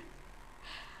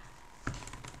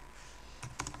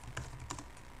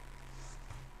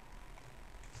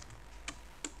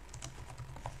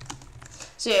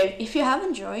 So if you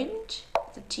haven't joined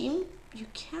the team, you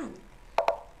can.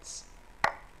 It's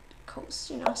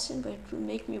costs you nothing, but it will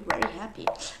make me very happy.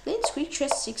 Then Squeak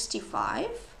Chest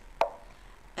 65.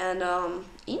 And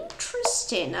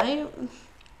interesting.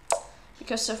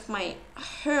 Because of my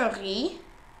hurry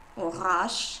or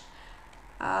rush,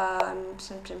 I'm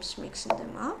sometimes mixing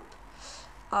them up.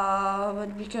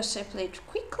 But because I played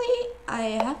quickly,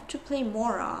 I have to play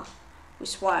Mora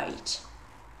with white.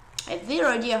 I have zero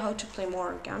idea how to play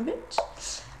Mora Gambit.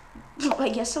 I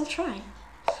guess I'll try.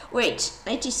 Wait,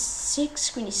 96,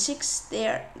 26,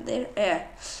 there.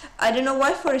 I don't know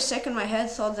why for a second my head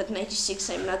thought that 96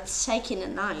 I'm not psyching a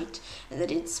knight and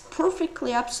that it's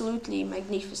perfectly, absolutely,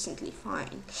 magnificently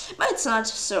fine. But it's not,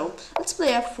 so let's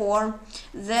play F4,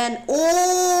 then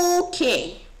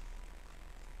okay.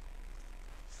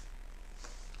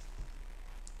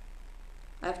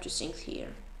 I have to think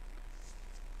here.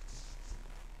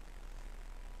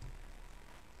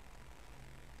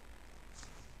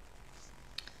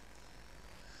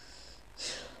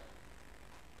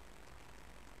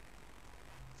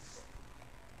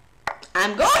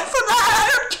 I'm going for that, I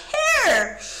don't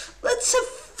care! Let's have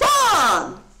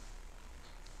fun!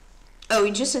 Oh,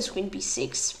 it just says Queen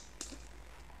B6.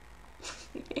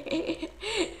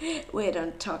 We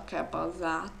don't talk about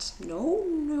that. No.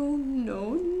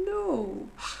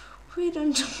 We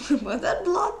don't talk about that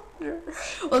blunder.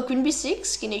 Well, Queen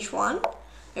B6, King H1.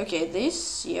 Okay,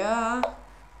 this, yeah.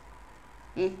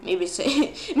 Maybe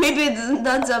say, maybe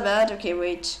that's a bad. Okay,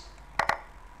 wait.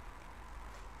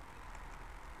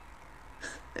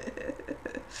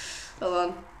 Hold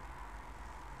on.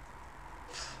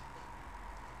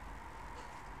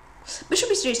 Bishop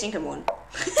B3 is income 1.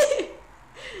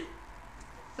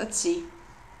 Let's see.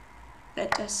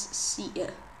 Let us see.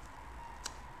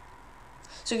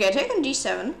 So okay, I take on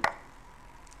D7.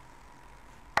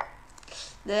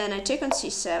 Then I take on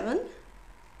C7.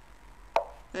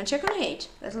 And I check on 8.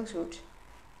 That looks good.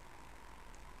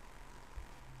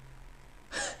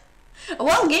 A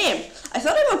wild game. I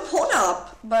thought I would pawn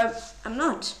up, but I'm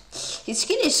not. His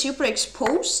skin is super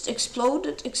exposed,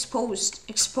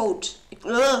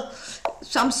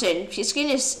 something. His skin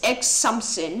is X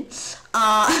something.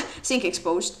 I think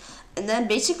exposed. And then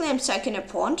basically I'm sacking a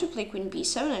pawn to play Queen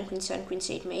B7 and Queen 7, Queen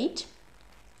C8 mate.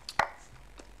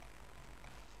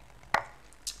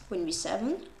 Queen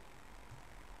B7.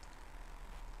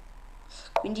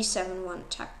 Queen D7 1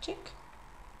 tactic.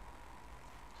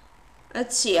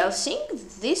 Let's see, I think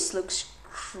this looks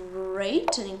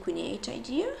great, and in Queen 8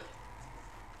 idea.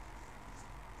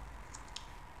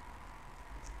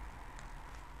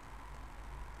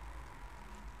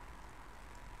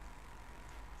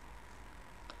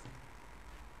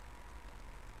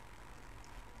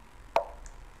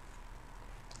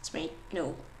 Wait,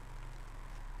 no.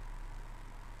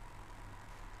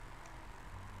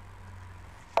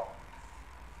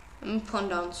 I'm pawn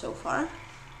down so far.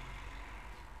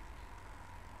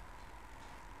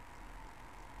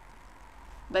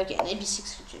 But again,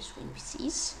 AB6 would just win with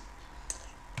these.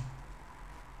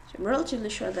 So I'm relatively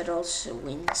sure that also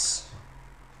wins.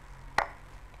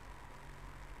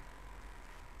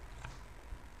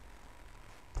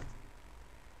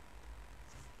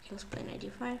 Okay, let's play knight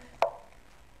d5.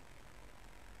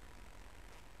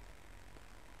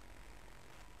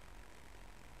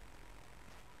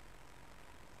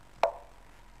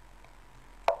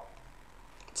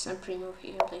 It's not pre-move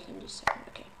here, like in d7,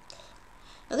 okay.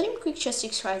 Another game, quick chess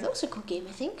 6-5, that was a good game,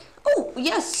 I think. Oh,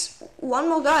 yes! One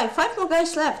more guy, 5 more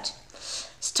guys left.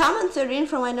 Stamen 13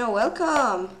 from I know,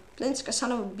 welcome! Playing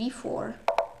Casanova b4.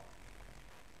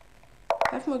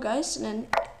 5 more guys, and then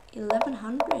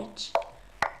 1100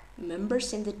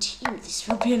 members in the team. This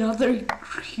will be another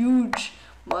huge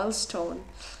milestone.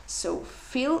 So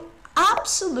feel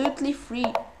absolutely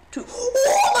free to...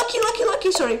 Oh,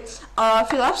 lucky, sorry.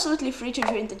 Feel absolutely free to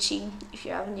join the team. If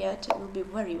you haven't yet, I will be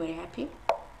very, very happy.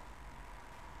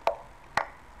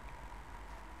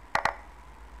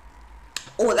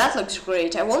 Oh, that looks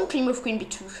great. I won't pre-move queen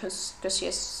b2 because he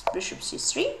has bishop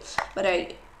c3, but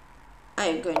I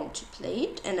am going to play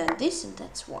it, and then this, and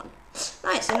that's one.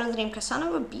 Nice, another game,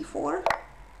 Casanova b4.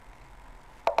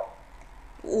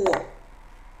 Oh,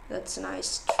 that's a nice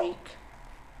streak.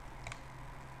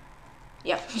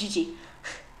 Yeah, GG.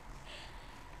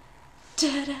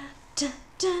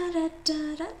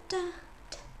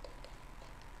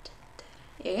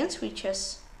 Yeah, against sweet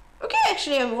chess. Okay,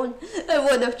 actually I won. I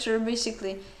won after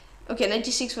basically. Okay,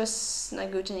 96 was not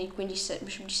good, and queen d7,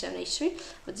 bishop d7, h3.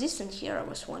 But this and here I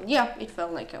was one. Yeah, it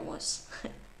felt like I was.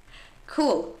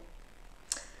 Cool.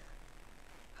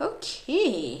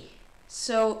 Okay.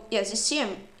 So yeah, this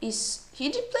CM is, he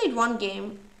did played one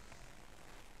game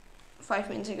 5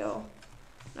 minutes ago.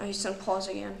 Now he's on pause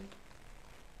again.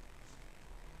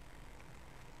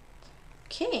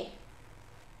 Okay.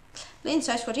 Lane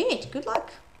size 48. Good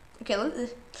luck. Okay,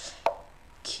 let's.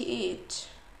 Kid.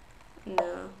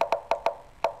 No.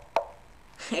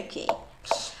 Okay.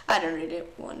 I don't really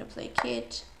want to play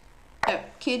kid.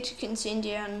 Kid against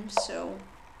Indian, so.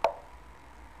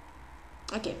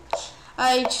 Okay.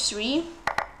 H3.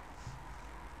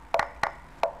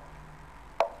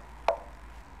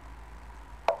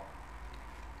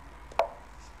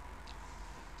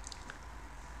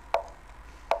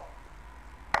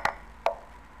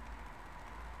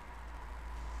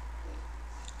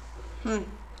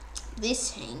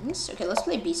 This hangs. Okay, let's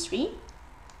play b3.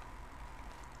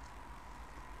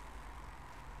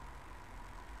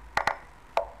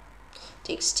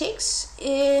 Takes.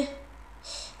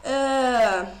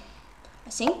 I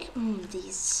think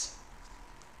these.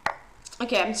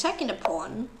 Okay, I'm sacking a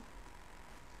pawn.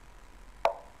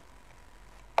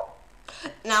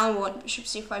 Now I want bishop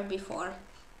c5 b4.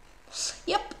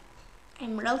 Yep,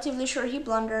 I'm relatively sure he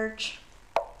blundered.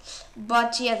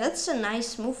 But yeah, that's a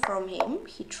nice move from him.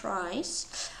 He tries.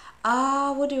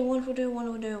 What do you want? What do you want?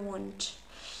 What do you want?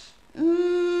 Do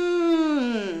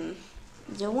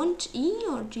you want E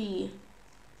or D?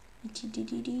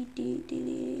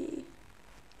 D.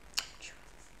 I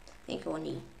think I want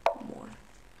E more.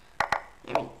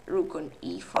 I mean, rook on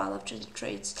E file after the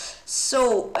trades.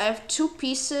 So I have 2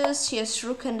 pieces. He has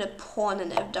rook and a pawn,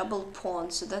 and I have double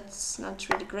pawns. So that's not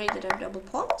really great that I have double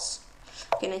pawns.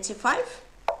 Okay, knight c5.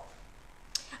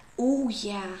 Oh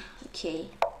yeah, okay.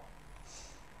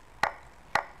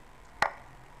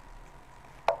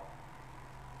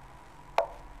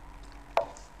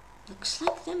 Looks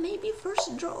like there may be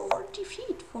first draw or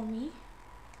defeat for me.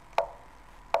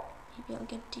 Maybe I'll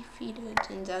get defeated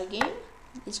in that game,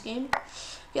 this game.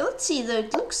 Okay, let's see, though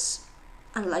it looks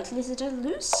unlikely that I'll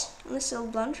lose, unless I'll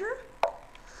blunder.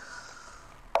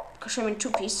 Because I'm in 2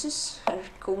 pieces, are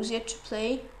cozier to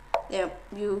play. Yeah,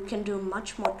 you can do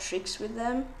much more tricks with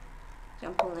them.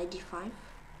 Example, knight d5.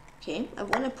 Okay, I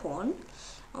won a pawn.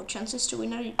 Our chances to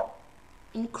win are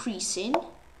increasing.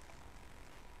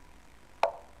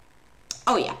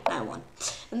 Oh yeah, I won.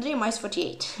 And then minus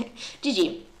 48.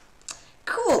 GG.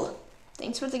 Cool.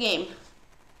 Thanks for the game.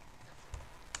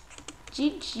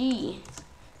 GG.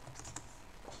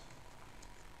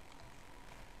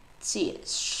 Let's see.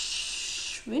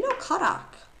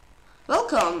 PeshkaCh.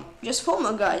 Welcome. Just 4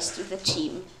 more guys to the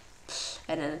team.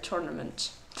 And then a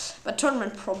tournament. But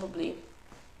tournament probably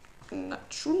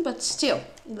not soon, but still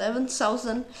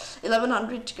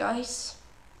 1100 guys.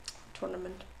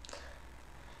 Tournament.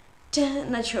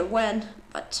 Not sure when,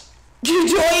 but You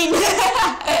join!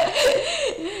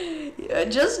 Yeah,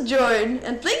 just join.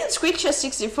 And playing in Quick Chess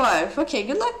 65. Okay,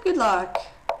 good luck, good luck.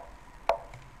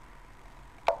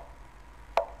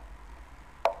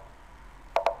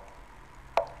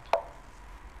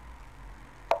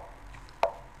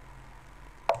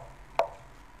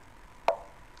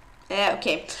 Yeah,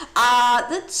 okay.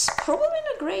 That's probably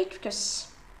not great because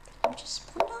let me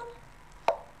just point on.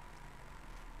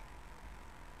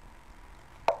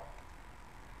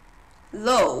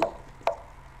 Low.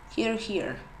 Here,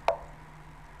 here.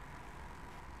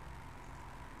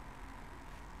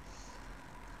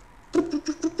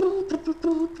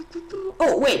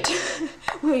 Oh, wait.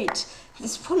 Wait.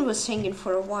 This pawn was hanging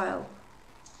for a while.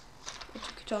 I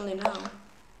took it only now.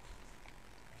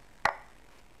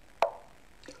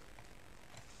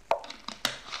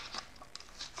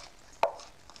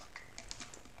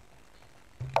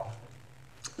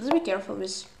 Let's be careful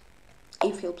with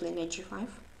a-field playing h5.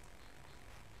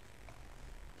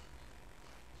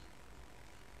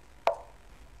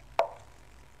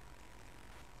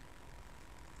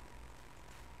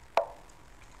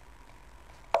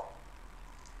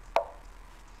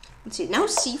 Let's see, now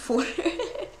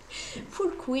c4.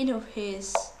 Poor queen of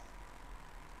his.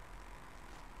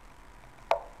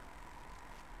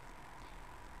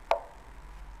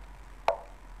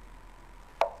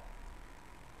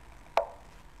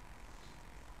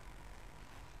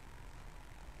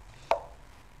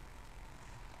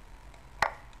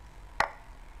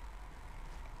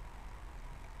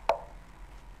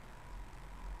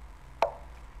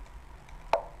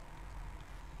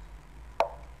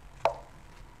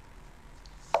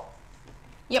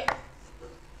 Yep.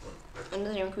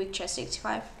 Another quick chess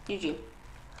 65. GG.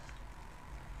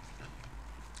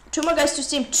 Two more guys to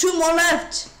steam. Two more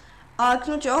left.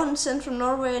 Knut Johansen from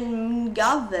Norway and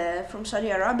Ngave from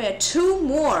Saudi Arabia. Two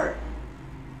more.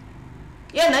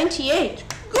 Yeah, 98.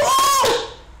 Go!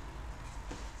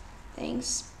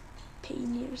 Thanks.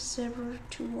 Pioneer server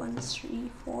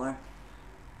 2134.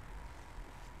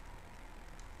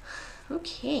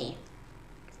 Okay.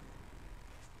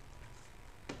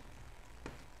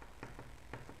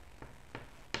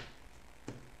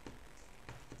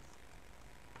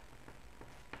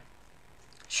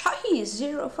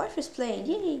 Shahi05 is playing,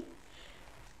 yay!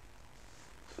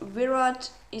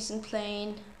 Virat isn't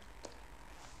playing.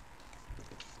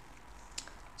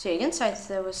 So against I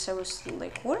was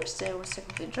like worse, there was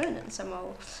secondly drawn and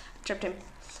somehow trapped him.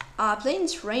 Playing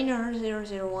is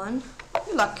Rainer001.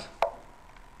 Good luck.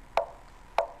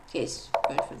 He's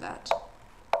going for that.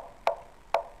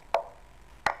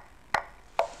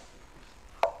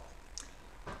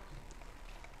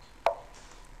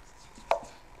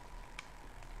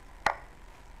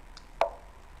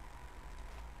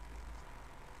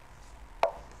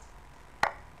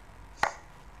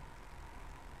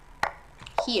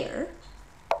 Here.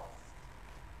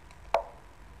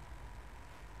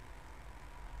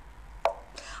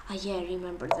 Yeah, I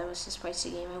remember that was a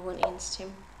spicy game. I won against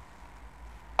him.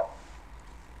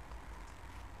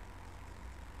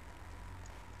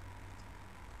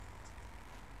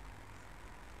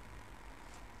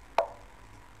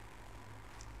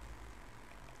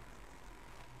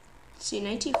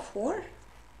 C94?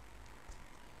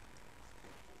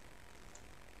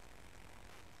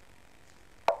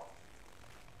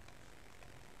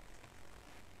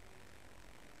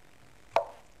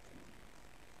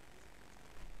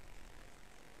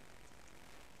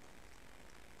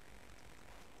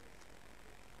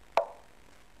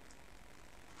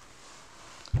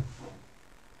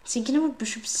 Thinking about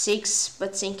bishop 6,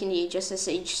 but thinking yeah, just as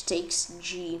h takes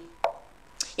g.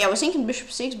 Yeah, I was thinking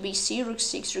bishop 6, bc, rook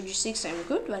 6, rook g6, I'm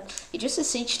good, but it just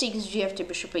says h takes g after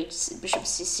bishop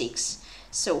c6.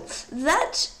 So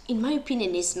that, in my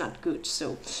opinion, is not good.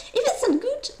 So if it's not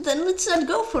good, then let's not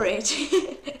go for it.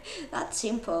 That's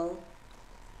simple.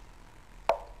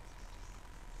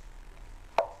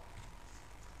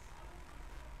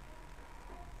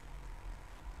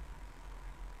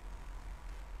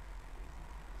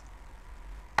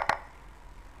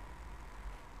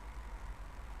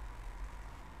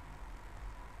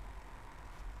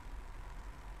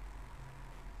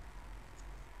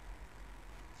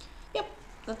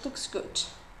 That looks good,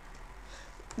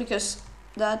 because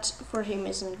that for him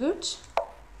isn't good.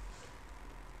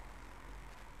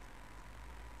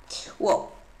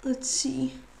 Well, let's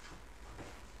see.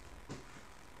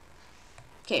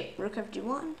 Okay, rook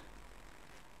fd1.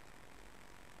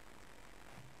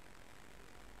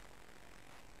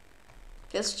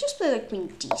 Let's just play like queen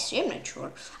d3, I'm not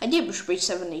sure. I did bishop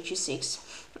h7, h6.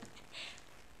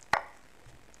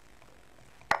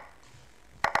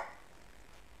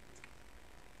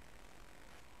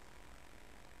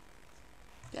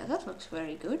 that looks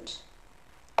very good.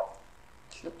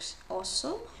 It looks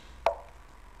awesome.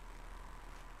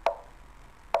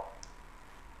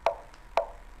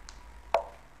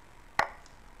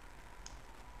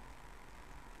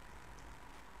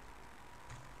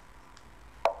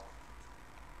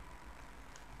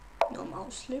 No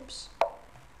mouse slips.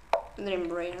 And then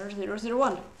Brainer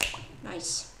 001.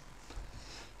 Nice.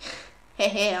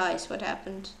 Hey, eyes, what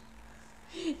happened?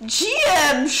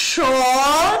 GM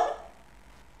Sean!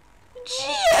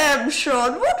 GM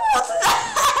Sean, what was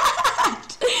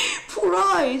that? Poor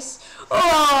Ice.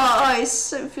 Oh,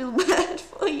 Ice, I feel bad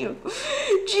for you.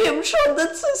 GM Sean,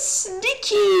 that's so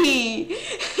sneaky.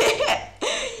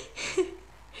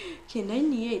 Okay,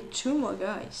 98, 2 more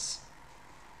guys.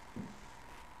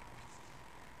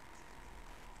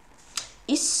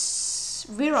 Is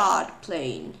Virat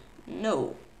playing?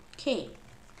 No. Okay.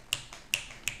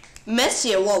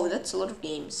 Messi, whoa, that's a lot of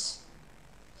games.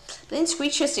 Playing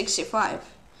Squeak Chess 65.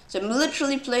 So I'm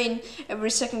literally playing every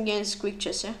second game Squeak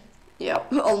Chess, yeah? Yeah,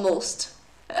 almost.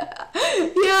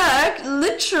 Yeah,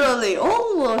 literally,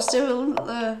 almost.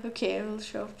 Okay, I will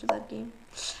show up to that game.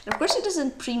 And of course it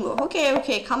doesn't primo.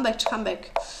 Okay, come back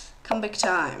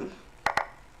time.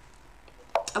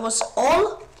 I was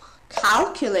all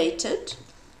calculated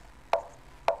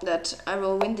that I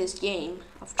will win this game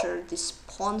after this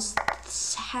pawn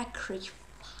sacrifice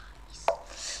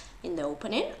in the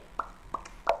opening.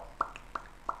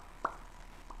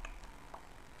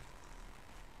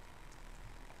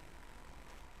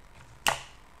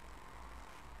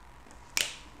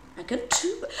 I got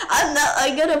two.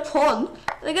 I got a pawn.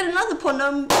 I got another pawn.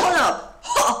 I'm pawn up.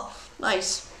 Oh,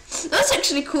 nice. That's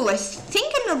actually cool. I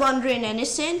think I'm not wondering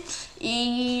anything.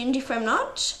 And if I'm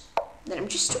not, then I'm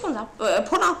just pawn up.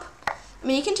 Pawn up. I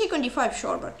mean, you can take on d5,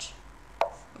 sure, but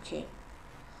okay,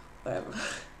 whatever.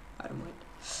 I don't mind.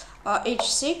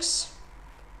 H6.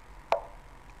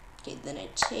 Okay, then I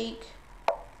take.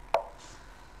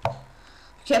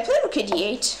 Okay, I play rook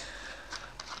d8.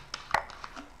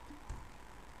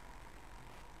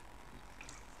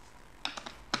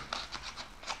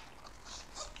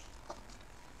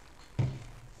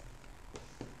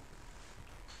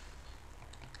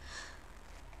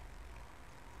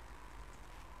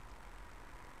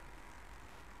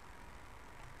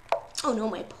 Oh no,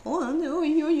 my pawn! Oh,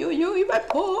 my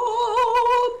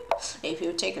pawn! If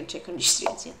you take on these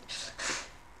streets yet.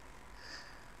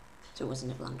 So it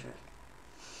wasn't a blunder.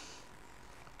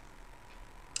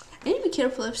 I need to be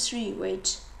careful f3.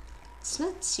 Wait, it's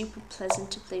not super pleasant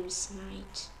to play with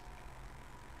knight.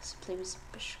 Let's play with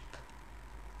bishop.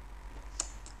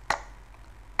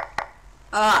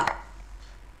 Ah!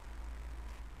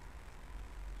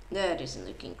 That isn't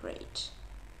looking great.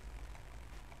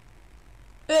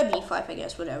 B5, I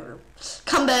guess, whatever.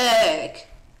 Come back!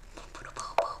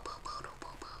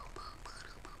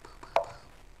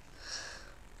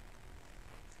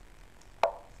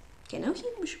 Okay, now he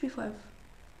bishop b5.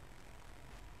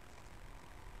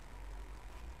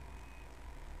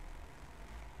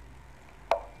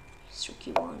 He's rook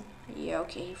e1. Yeah,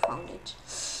 okay, he found it.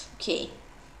 Okay.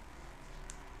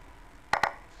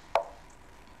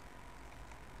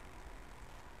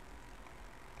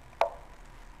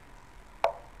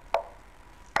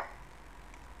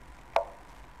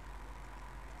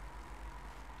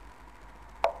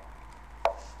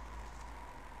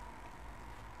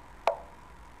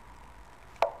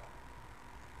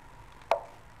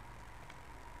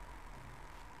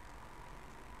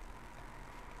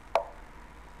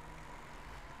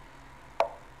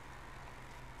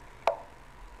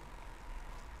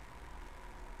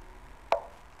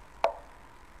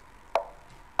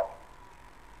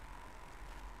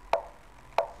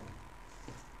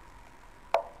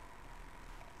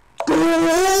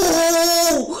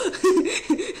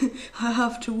 I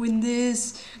have to win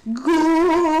this.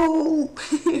 Go!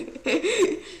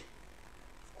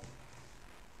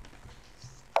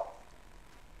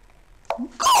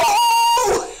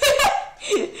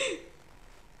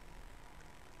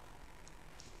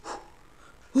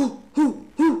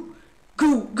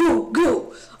 Go!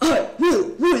 Go! I will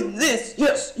win this.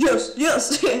 Yes.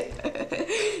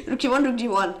 Rook d1, rook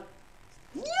d1.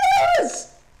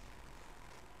 Yes!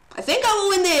 I think I will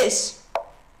win this.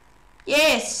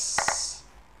 Yes.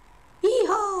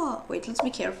 Yeehaw! Wait, let's be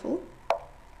careful.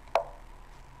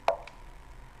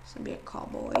 This will be a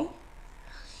cowboy.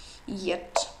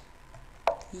 Yet.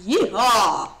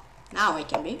 Yeehaw! Now I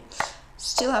can be.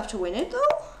 Still have to win it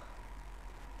though.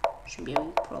 Shouldn't be a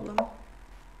big problem.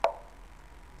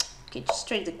 Okay, just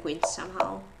trade the queen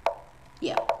somehow.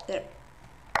 Yeah, there.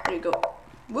 There you go.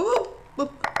 Woo!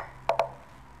 Whoop.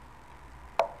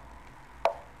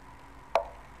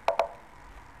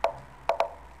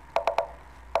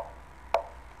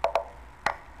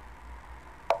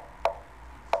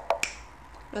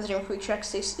 Considering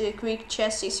quick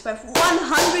chess 65,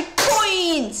 100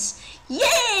 points!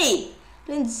 Yay!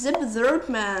 Then zip third,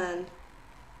 man.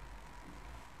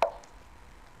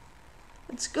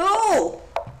 Let's go!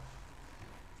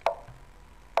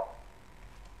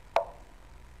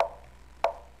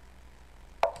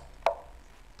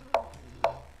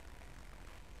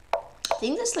 I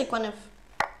think that's like one of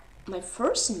my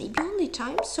first, maybe only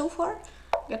times so far.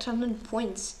 Got 100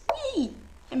 points. Yay!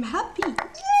 I'm happy.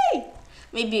 Yay!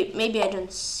 Maybe I don't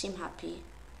seem happy.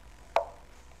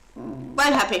 But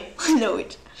I'm happy. I know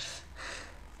it.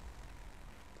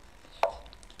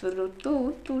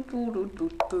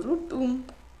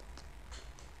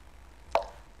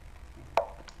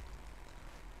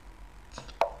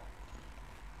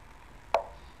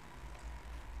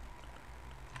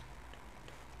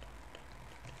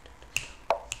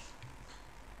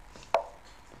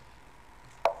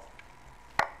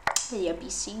 Yeah,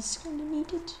 BC's gonna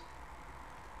need it.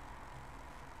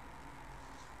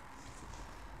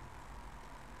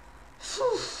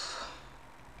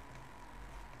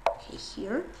 Okay,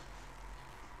 here.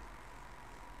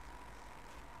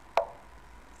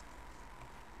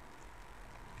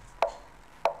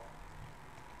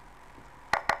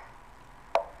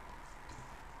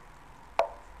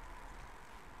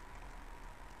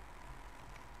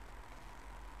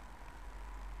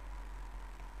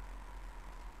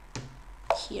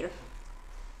 Here.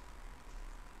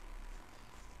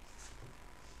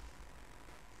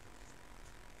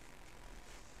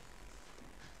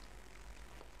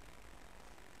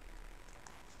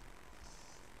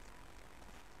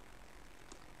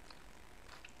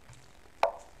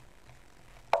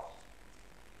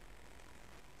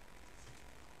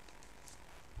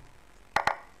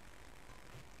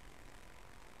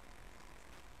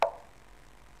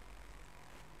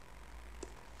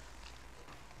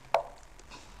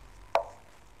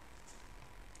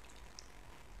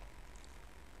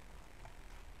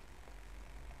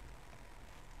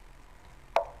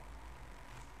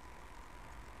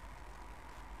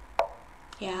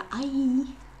 Yeah,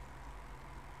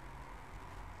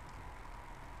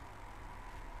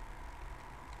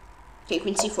 okay,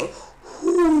 queen c4.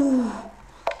 Ooh,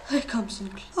 that comes in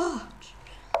clutch.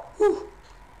 Ooh.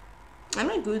 I'm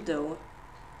not good though,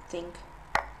 I think.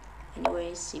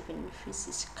 Anyways, even if it's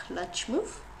this clutch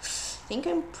move, I think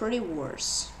I'm pretty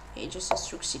worse. Okay, just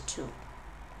as rook c2.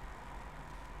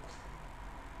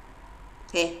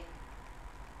 Hey.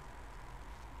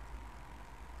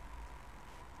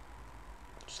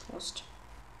 Just lost.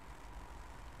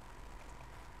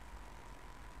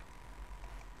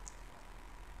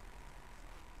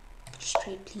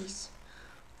 Straight, please.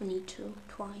 I need to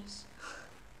twice.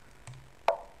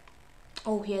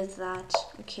 Oh, here's that.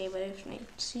 Okay, but if knight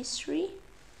c3.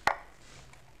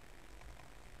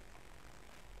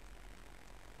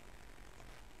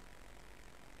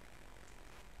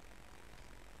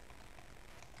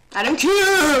 I don't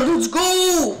care. Let's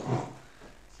go.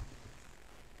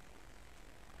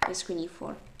 Yes, queen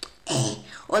e4.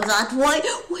 Or that. Why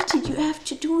did you have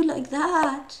to do like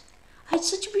that? I had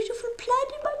such a beautiful plan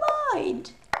in my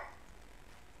mind.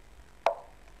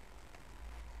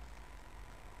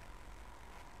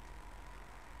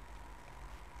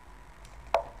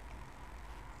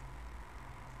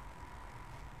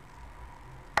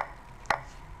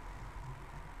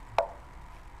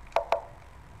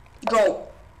 Go.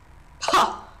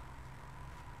 Ha.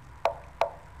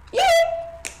 Yeah.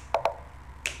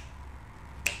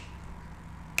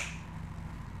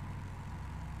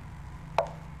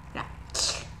 Yeah.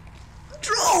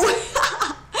 Draw.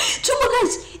 Two more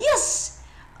guys. Yes.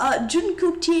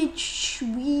 Junko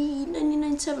THV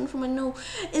 997 from I know,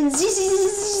 and Z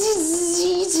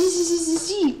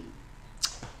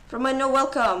from I know.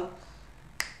 Welcome.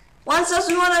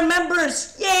 1,100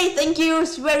 members. Yay! Thank you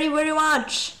very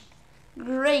much.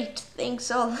 Great.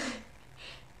 Thanks all.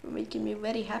 You're making me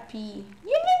very happy.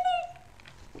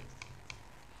 Yay!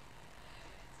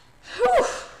 Whew.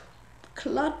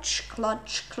 Clutch.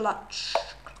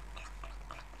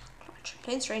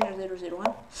 Playing Trainer 001.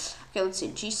 Okay, let's see.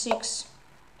 G6.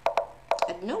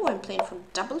 I don't know why I'm playing for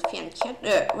double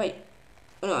fianchetto. Wait.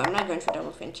 No, I'm not going for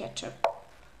double fianchetto.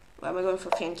 Why am I going for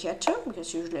fianchetto?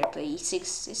 Because usually I play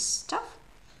e6 this stuff.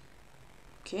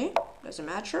 Okay, doesn't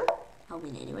matter. I'll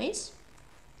win anyways.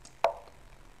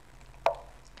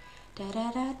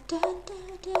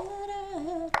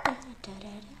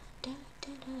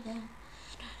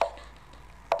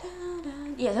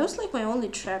 Yeah, that was like my only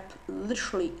trap,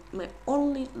 literally my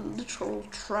only literal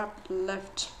trap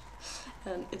left,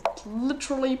 and it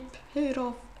literally paid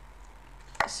off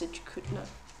as it could not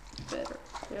better.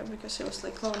 Yeah, because it was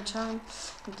like long time,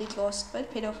 complete loss, but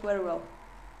it paid off very well.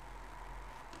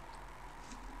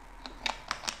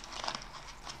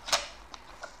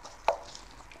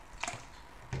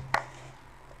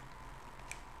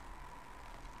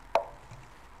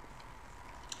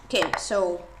 Okay,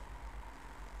 so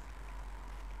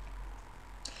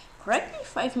correct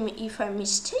me if I'm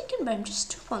mistaken, but I'm just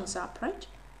 2 pawns up, right?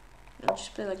 I'll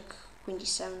just play like queen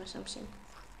d7 or something.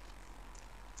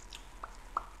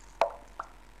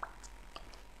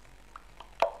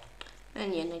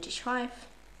 And yeah, knight h5.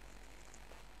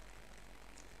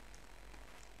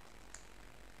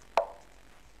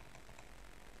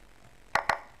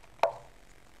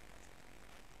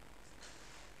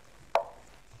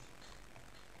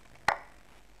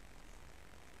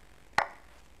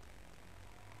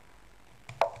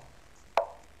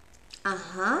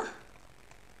 Uh-huh.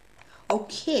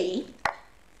 Okay.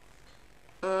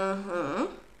 Uh-huh.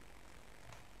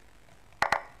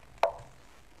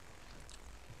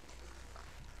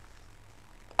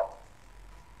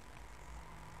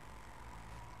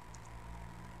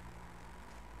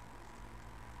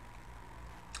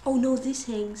 Oh no, this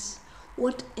hangs.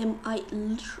 What am I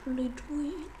literally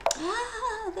doing?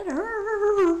 Ah, that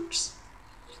hurts.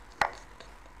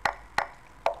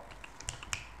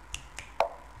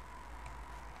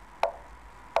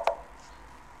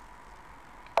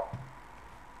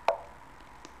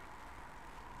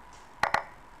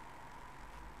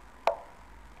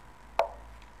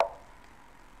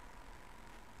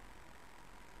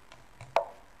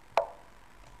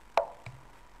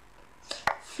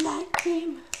 Flag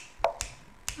him.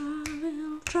 I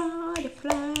will try to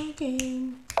flag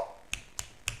him.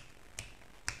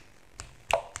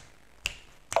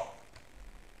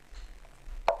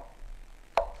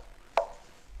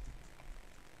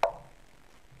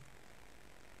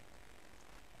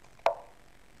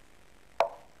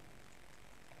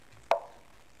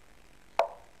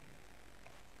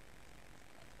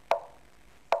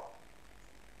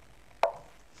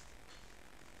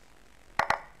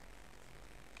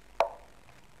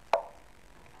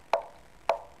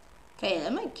 Okay,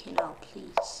 let me king out,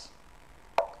 please.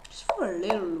 Just for a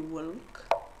little walk.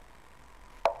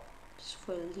 Just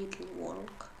for a little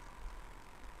walk.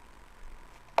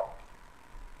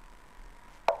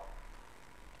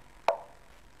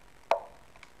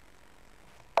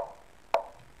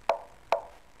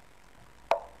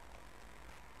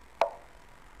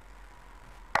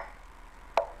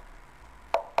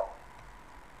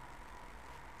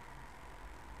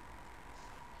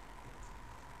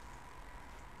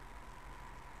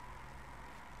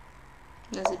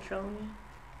 Does it draw me?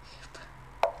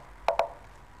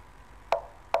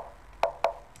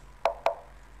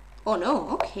 Oh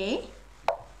no, okay.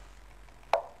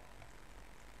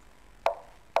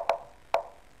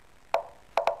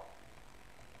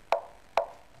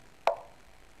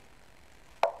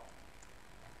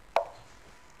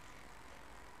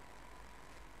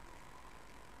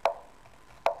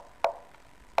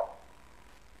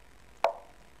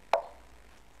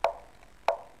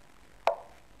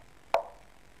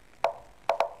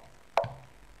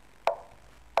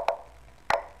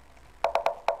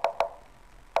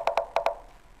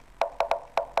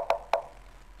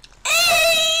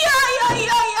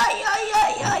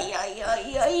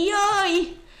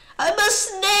 I'm a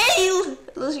snail!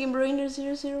 Losing brainer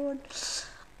 001.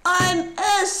 I'm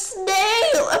a snail!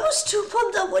 I was 2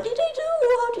 pawned up. What did I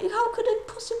do? How could I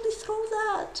possibly throw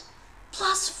that?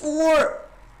 +4!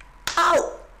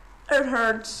 Ow! It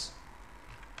hurts.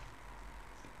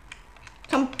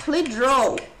 Complete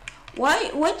draw. Why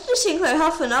did you think like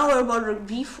half an hour about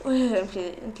rugby? I'm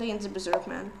playing the Berserk,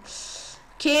 man.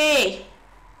 Okay.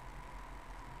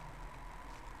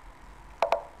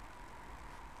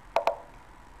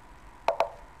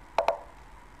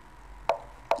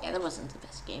 Yeah, that wasn't the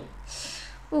best game.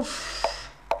 Oof.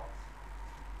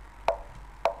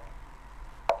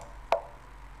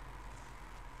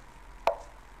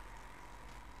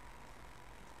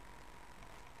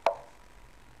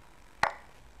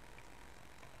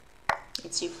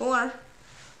 It's C4.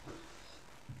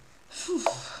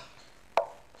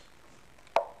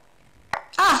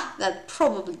 Ah, that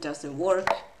probably doesn't work.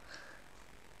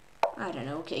 I don't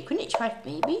know. Okay, queen h5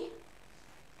 maybe.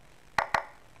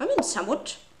 I mean,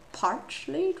 somewhat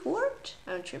partially it worked.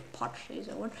 I'm not sure if partially is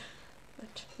a word,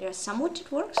 but yeah, somewhat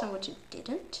it worked, somewhat it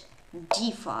didn't.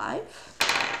 D5.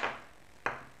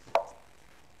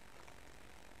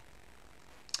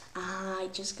 I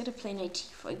just gotta play knight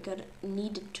e5.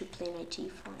 Needed to play knight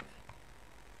e5.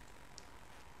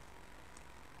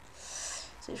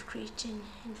 So it's creating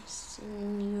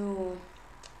anything new.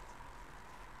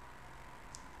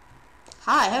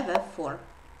 I have f4.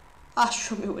 Ah,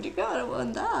 show me what you got. I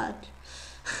want that.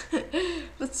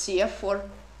 Let's see, f4.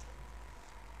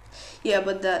 Yeah,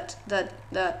 but that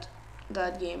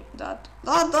game, that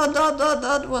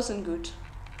wasn't good.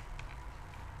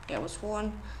 Yeah, it was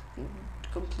 1.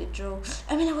 complete draw.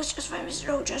 I mean, I was just 5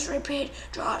 draw. Just repeat.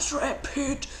 Just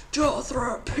repeat. Just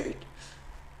repeat.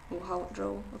 Oh, how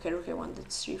draw? Okay, rook a1.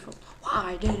 That's 3-4.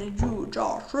 Why didn't you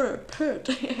just repeat?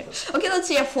 Okay, let's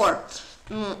see f4.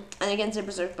 And against the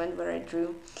berserk blind where I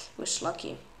drew was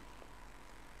lucky.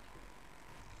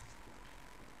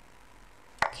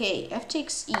 Okay, f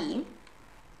takes e.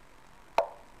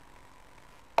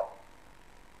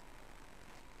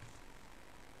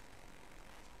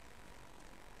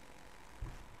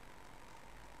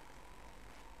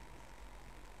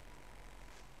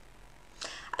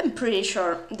 I'm pretty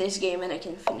sure this game and I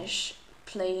can finish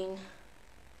playing.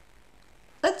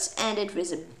 Let's end it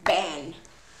with a bang.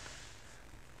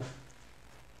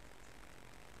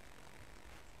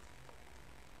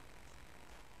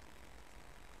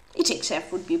 E takes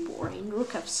f would be boring.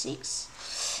 Rook f6.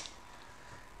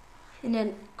 And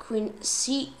then queen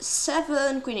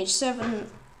c7, queen h7.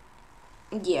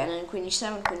 Yeah, and then queen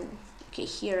h7, queen... Okay,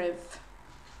 here I've...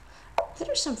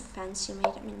 There's some fancy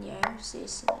mate. I mean, yeah, I have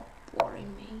this and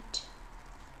boring mate.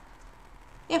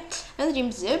 Yeah, and the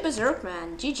team's the berserk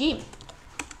man. GG.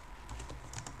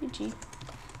 GG.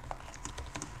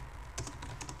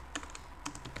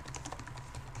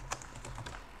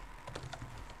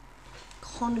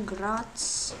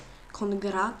 Congrats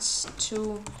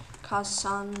to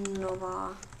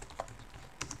Casanova.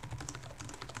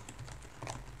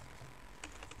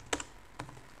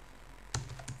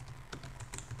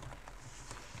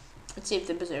 Let's see if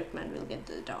the berserk man will get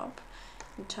the job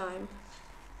in time.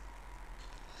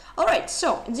 Alright,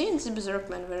 so in the end, the berserk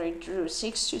man where I drew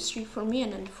 6-2-3 for me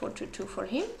and then 4-2-2 for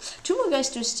him. 2 more guys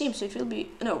to his team, so it will be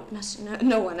no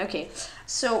one. Okay,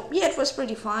 so yeah, it was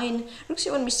pretty fine. Rook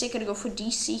c1 mistake. I'd go for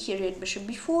dc. Here I had bishop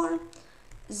b4.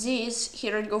 This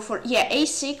here I'd go for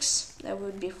a6. That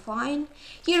would be fine.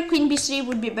 Here queen b3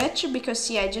 would be better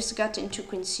because I just got into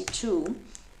queen c2,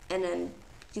 and then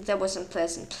that wasn't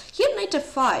pleasant. Here knight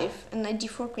f5 and knight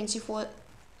d4, queen c4.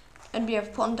 And we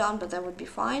have pawn down, but that would be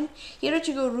fine. Here I had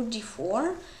to go rook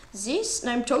d4. This,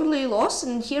 and I'm totally lost.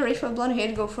 And here if I blunder, I had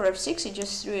to go for f6. He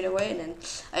just threw it away, and then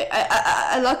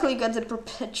I luckily got the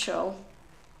perpetual.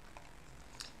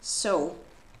 So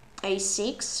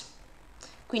a6,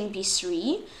 queen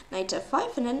b3, knight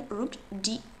f5, and then rook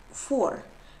d4.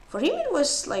 For him it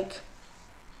was like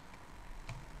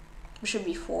bishop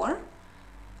b4.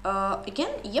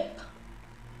 Again, yep.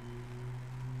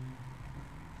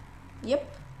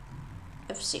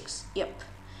 F6, yep.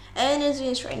 And as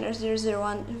in trainer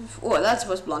 001. Oh, that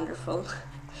was blunderful.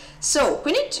 So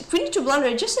queen to blunder.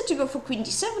 I just had to go for queen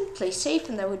d7, play safe,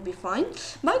 and that would be fine.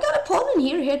 But I got a pawn in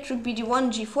here. Here rook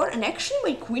bd1, g4, and actually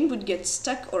my queen would get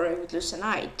stuck, or I would lose a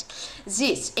knight.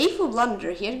 This a for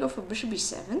blunder. Here go for bishop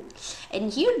b7,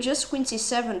 and here just queen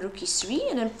c7, rook e3,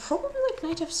 and then probably like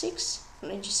knight f6.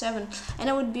 Knight g7, and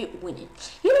I would be winning.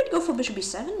 Here I'd go for bishop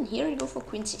b7, and here I go for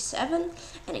queen c7,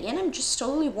 and again I'm just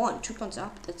totally won. 2 pawns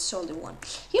up, that's totally won.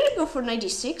 Here I go for knight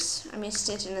d6, I missed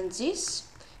it, and then this.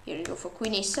 Here I go for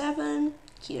queen a7.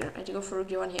 Here I go for rook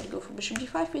d1. Here I go for bishop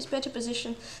d5 with better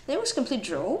position. There was complete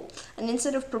draw, and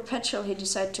instead of perpetual, he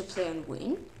decided to play on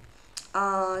win.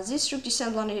 This rook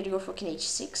d7 blunder. Here to go for king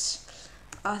h6.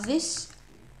 This.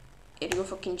 I'd go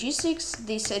for king g6.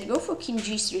 This I'd go for king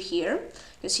g3 here,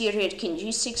 because here he had king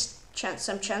g6,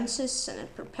 some chances, and then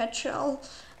perpetual.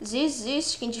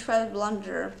 This king g5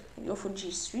 blunder. I'd go for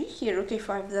g3. Here rook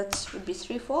a5, that would be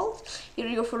 3-fold. Here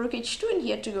you go for rook h2, and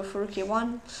here to go for rook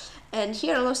a1. And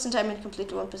here I lost in time and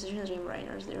complete one position. Dream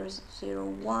Rainer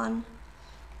 0-0-1.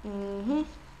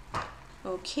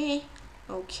 Okay.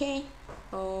 Okay.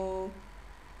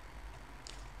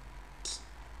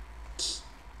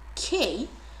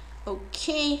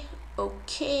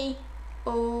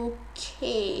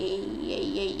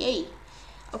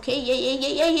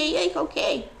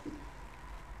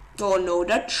 Oh no,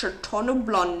 that's a ton of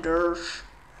blunders.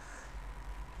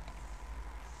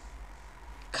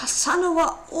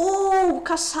 Casanova. Oh,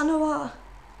 Casanova.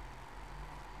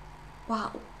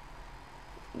 Wow.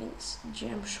 Means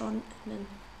Jam Sean and then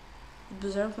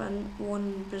Berserkman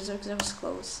won Berserk. That was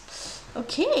close.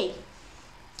 Okay.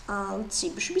 Let's see.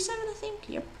 Bishop b7, I think.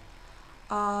 Yep.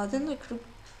 Then like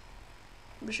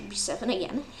bishop b7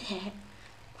 again.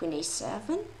 Queen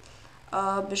a7.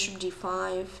 Bishop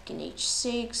d5. King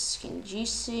h6. King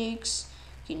g6.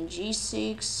 King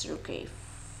g6. Rook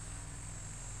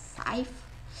a5.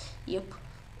 Yep.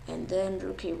 and then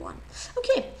rook a1.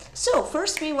 Okay, so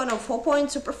first me 104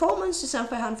 points of performance to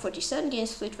 7547, gains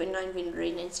split 29, win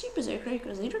rate 93, berserk rate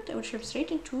 0, tower ships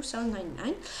rating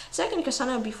 2799. Second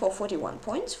Kasana before 41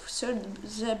 points,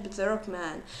 third Berserk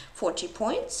man 40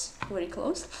 points, very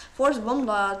close. Fourth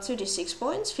Bomba 36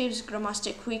 points, fifth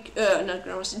Grandmaster quick, not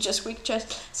Grandmaster, just quick chess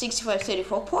 65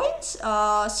 34 points,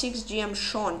 sixth GM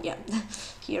Sean, yeah,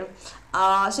 here.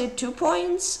 So 2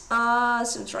 points,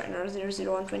 since right now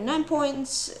 001 29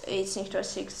 points, 8th Nectar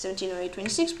 6 1708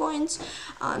 26 points,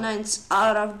 9th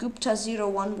Arav Gupta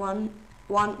 011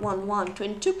 111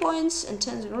 22 points, and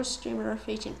 10th Gross Streamer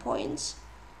 18 points.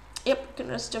 Yep,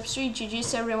 congrats top 3,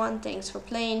 GG's everyone, thanks for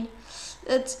playing.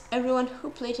 That's everyone who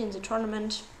played in the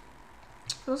tournament.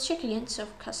 Let's check again. So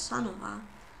Kasanova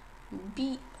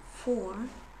B4,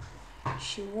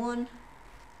 she won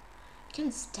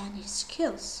against Danny's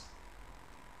skills.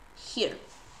 Here,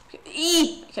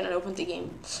 I cannot open the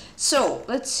game. So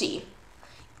let's see,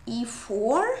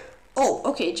 e4. Oh,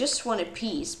 okay, just won a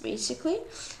piece basically,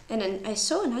 and then I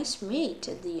saw a nice mate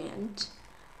at the end.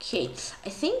 Okay, I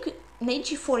think knight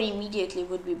g4 immediately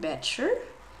would be better,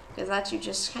 because that you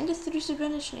just kind of threw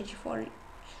disadvantage. Knight g4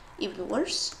 even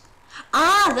worse.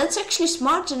 Ah, that's actually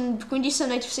smart. And queen d7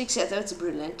 knight f6. Yeah, that's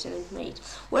brilliant and mate.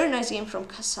 Very nice game from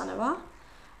Kasanova.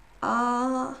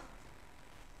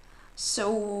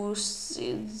 So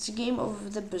it's a game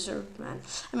of the Berserk man.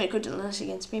 I mean, it couldn't last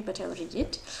against me, but I already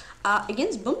did.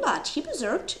 Against Bumblat, he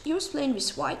berserked. He was playing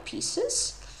with white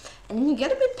pieces, and he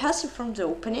got a bit passive from the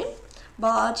opening,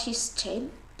 but he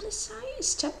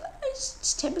stabilized.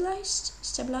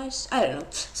 I don't know,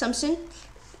 something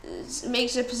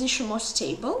makes the position more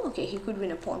stable. Okay, he could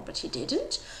win a pawn, but he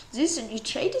didn't. This, and he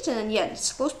traded, and then yeah,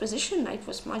 it's close position. Knight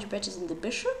was much better than the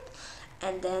bishop.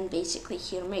 And then basically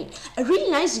here made a really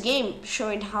nice game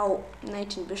showing how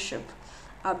knight and bishop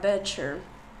are better.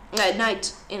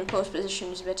 Knight in close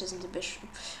position is better than the bishop.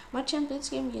 My champions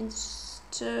game against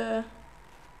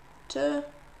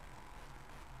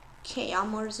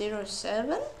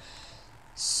Amor07.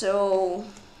 So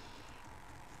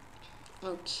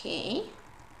okay.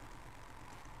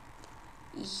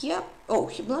 Yep. Oh,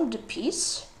 he blundered a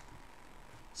piece.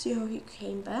 See how he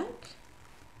came back.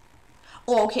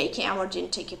 Oh, okay, Amor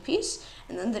didn't take a piece,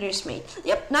 and then there is mate.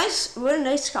 Yep, nice, very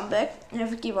nice comeback.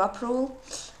 Never give up rule,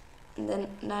 and then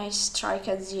nice strike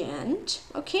at the end.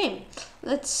 Okay,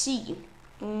 let's see.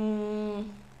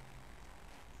 Manus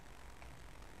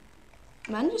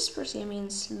first game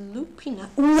means Lupina.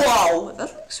 Wow,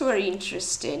 that looks very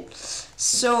interesting.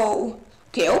 So,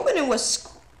 okay, opening was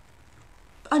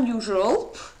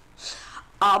unusual,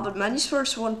 but Manus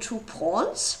first won 2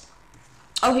 pawns.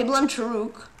 Oh, he blundered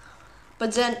rook.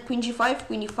 But then queen g5,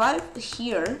 queen e5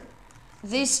 here,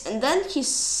 this, and then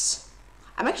he's,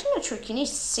 I'm actually not sure, king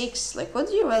e6, like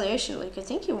what's the evaluation, like I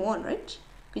think he won, right?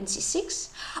 Queen c6,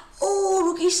 oh,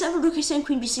 rook e7,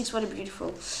 queen b6, what a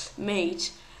beautiful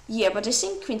mate. Yeah, but I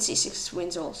think queen c6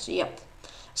 wins also, yep.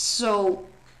 So,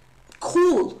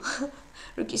 cool.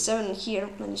 Rook e7 here,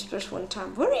 and his first one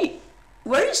time, very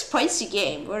spicy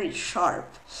game, very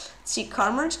sharp. Let's see,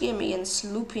 Karmar's game against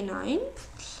Lupine.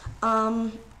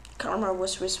 Karma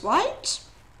was with white,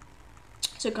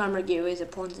 so Karma gave away the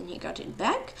pawns and he got it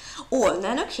back. Oh, and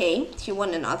then okay, he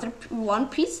won one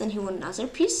piece, then he won another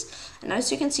piece, and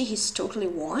as you can see, he's totally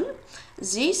won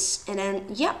this. And then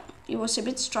yeah, he was a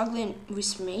bit struggling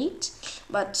with mate,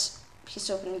 but his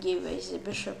opening gave away the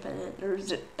bishop and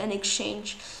an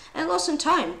exchange and lost some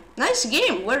time. Nice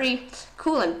game, very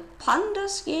cool. And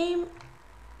Panda's game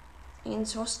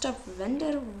against Ostap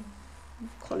Vender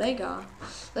Kollega.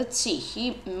 Let's see,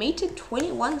 he mated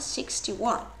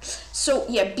 2161. So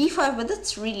yeah, b5, but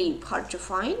that's really hard to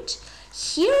find.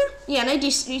 Here, yeah, knight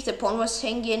d3, the pawn was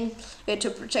hanging to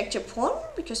protect your pawn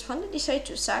because Panda decided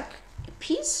to sack a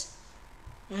piece.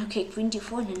 And okay, queen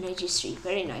d4 and knight g3,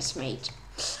 very nice mate.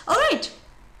 All right,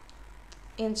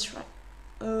 it's right.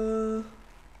 Okay.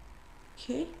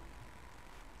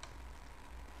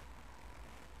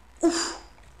 Oof.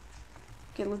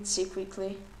 Okay, let's see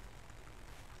quickly.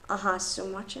 So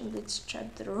much, and let's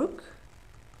check the rook.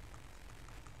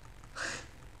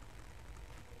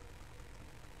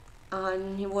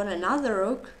 And he won another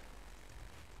rook,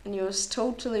 and he was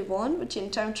totally won, but in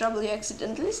time trouble he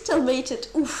accidentally still mated.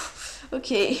 Oof.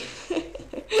 Okay.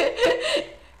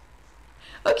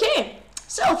 Okay.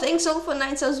 So thanks all for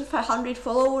 9,500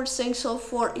 followers. Thanks all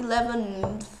for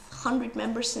 1,100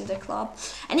 members in the club.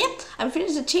 And yeah, I'm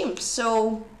finished the team.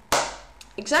 So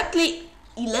exactly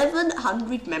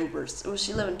 1100 members. It was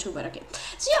 11.2, but okay.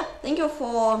 So yeah, thank you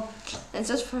for, and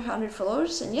just for 100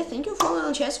 followers, and yeah, thank you for following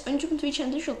on chess on YouTube and Twitch,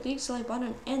 and digital, click the like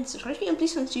button and subscribe to me, and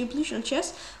please see you please on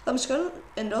chess,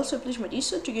 and also please my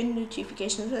Discord to get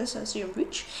notifications when I see you on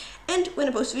Twitch, and when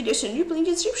I post videos in the link in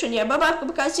the description. Yeah, bye bye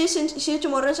guys, see you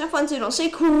tomorrow, have fun, so don't say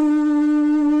cool.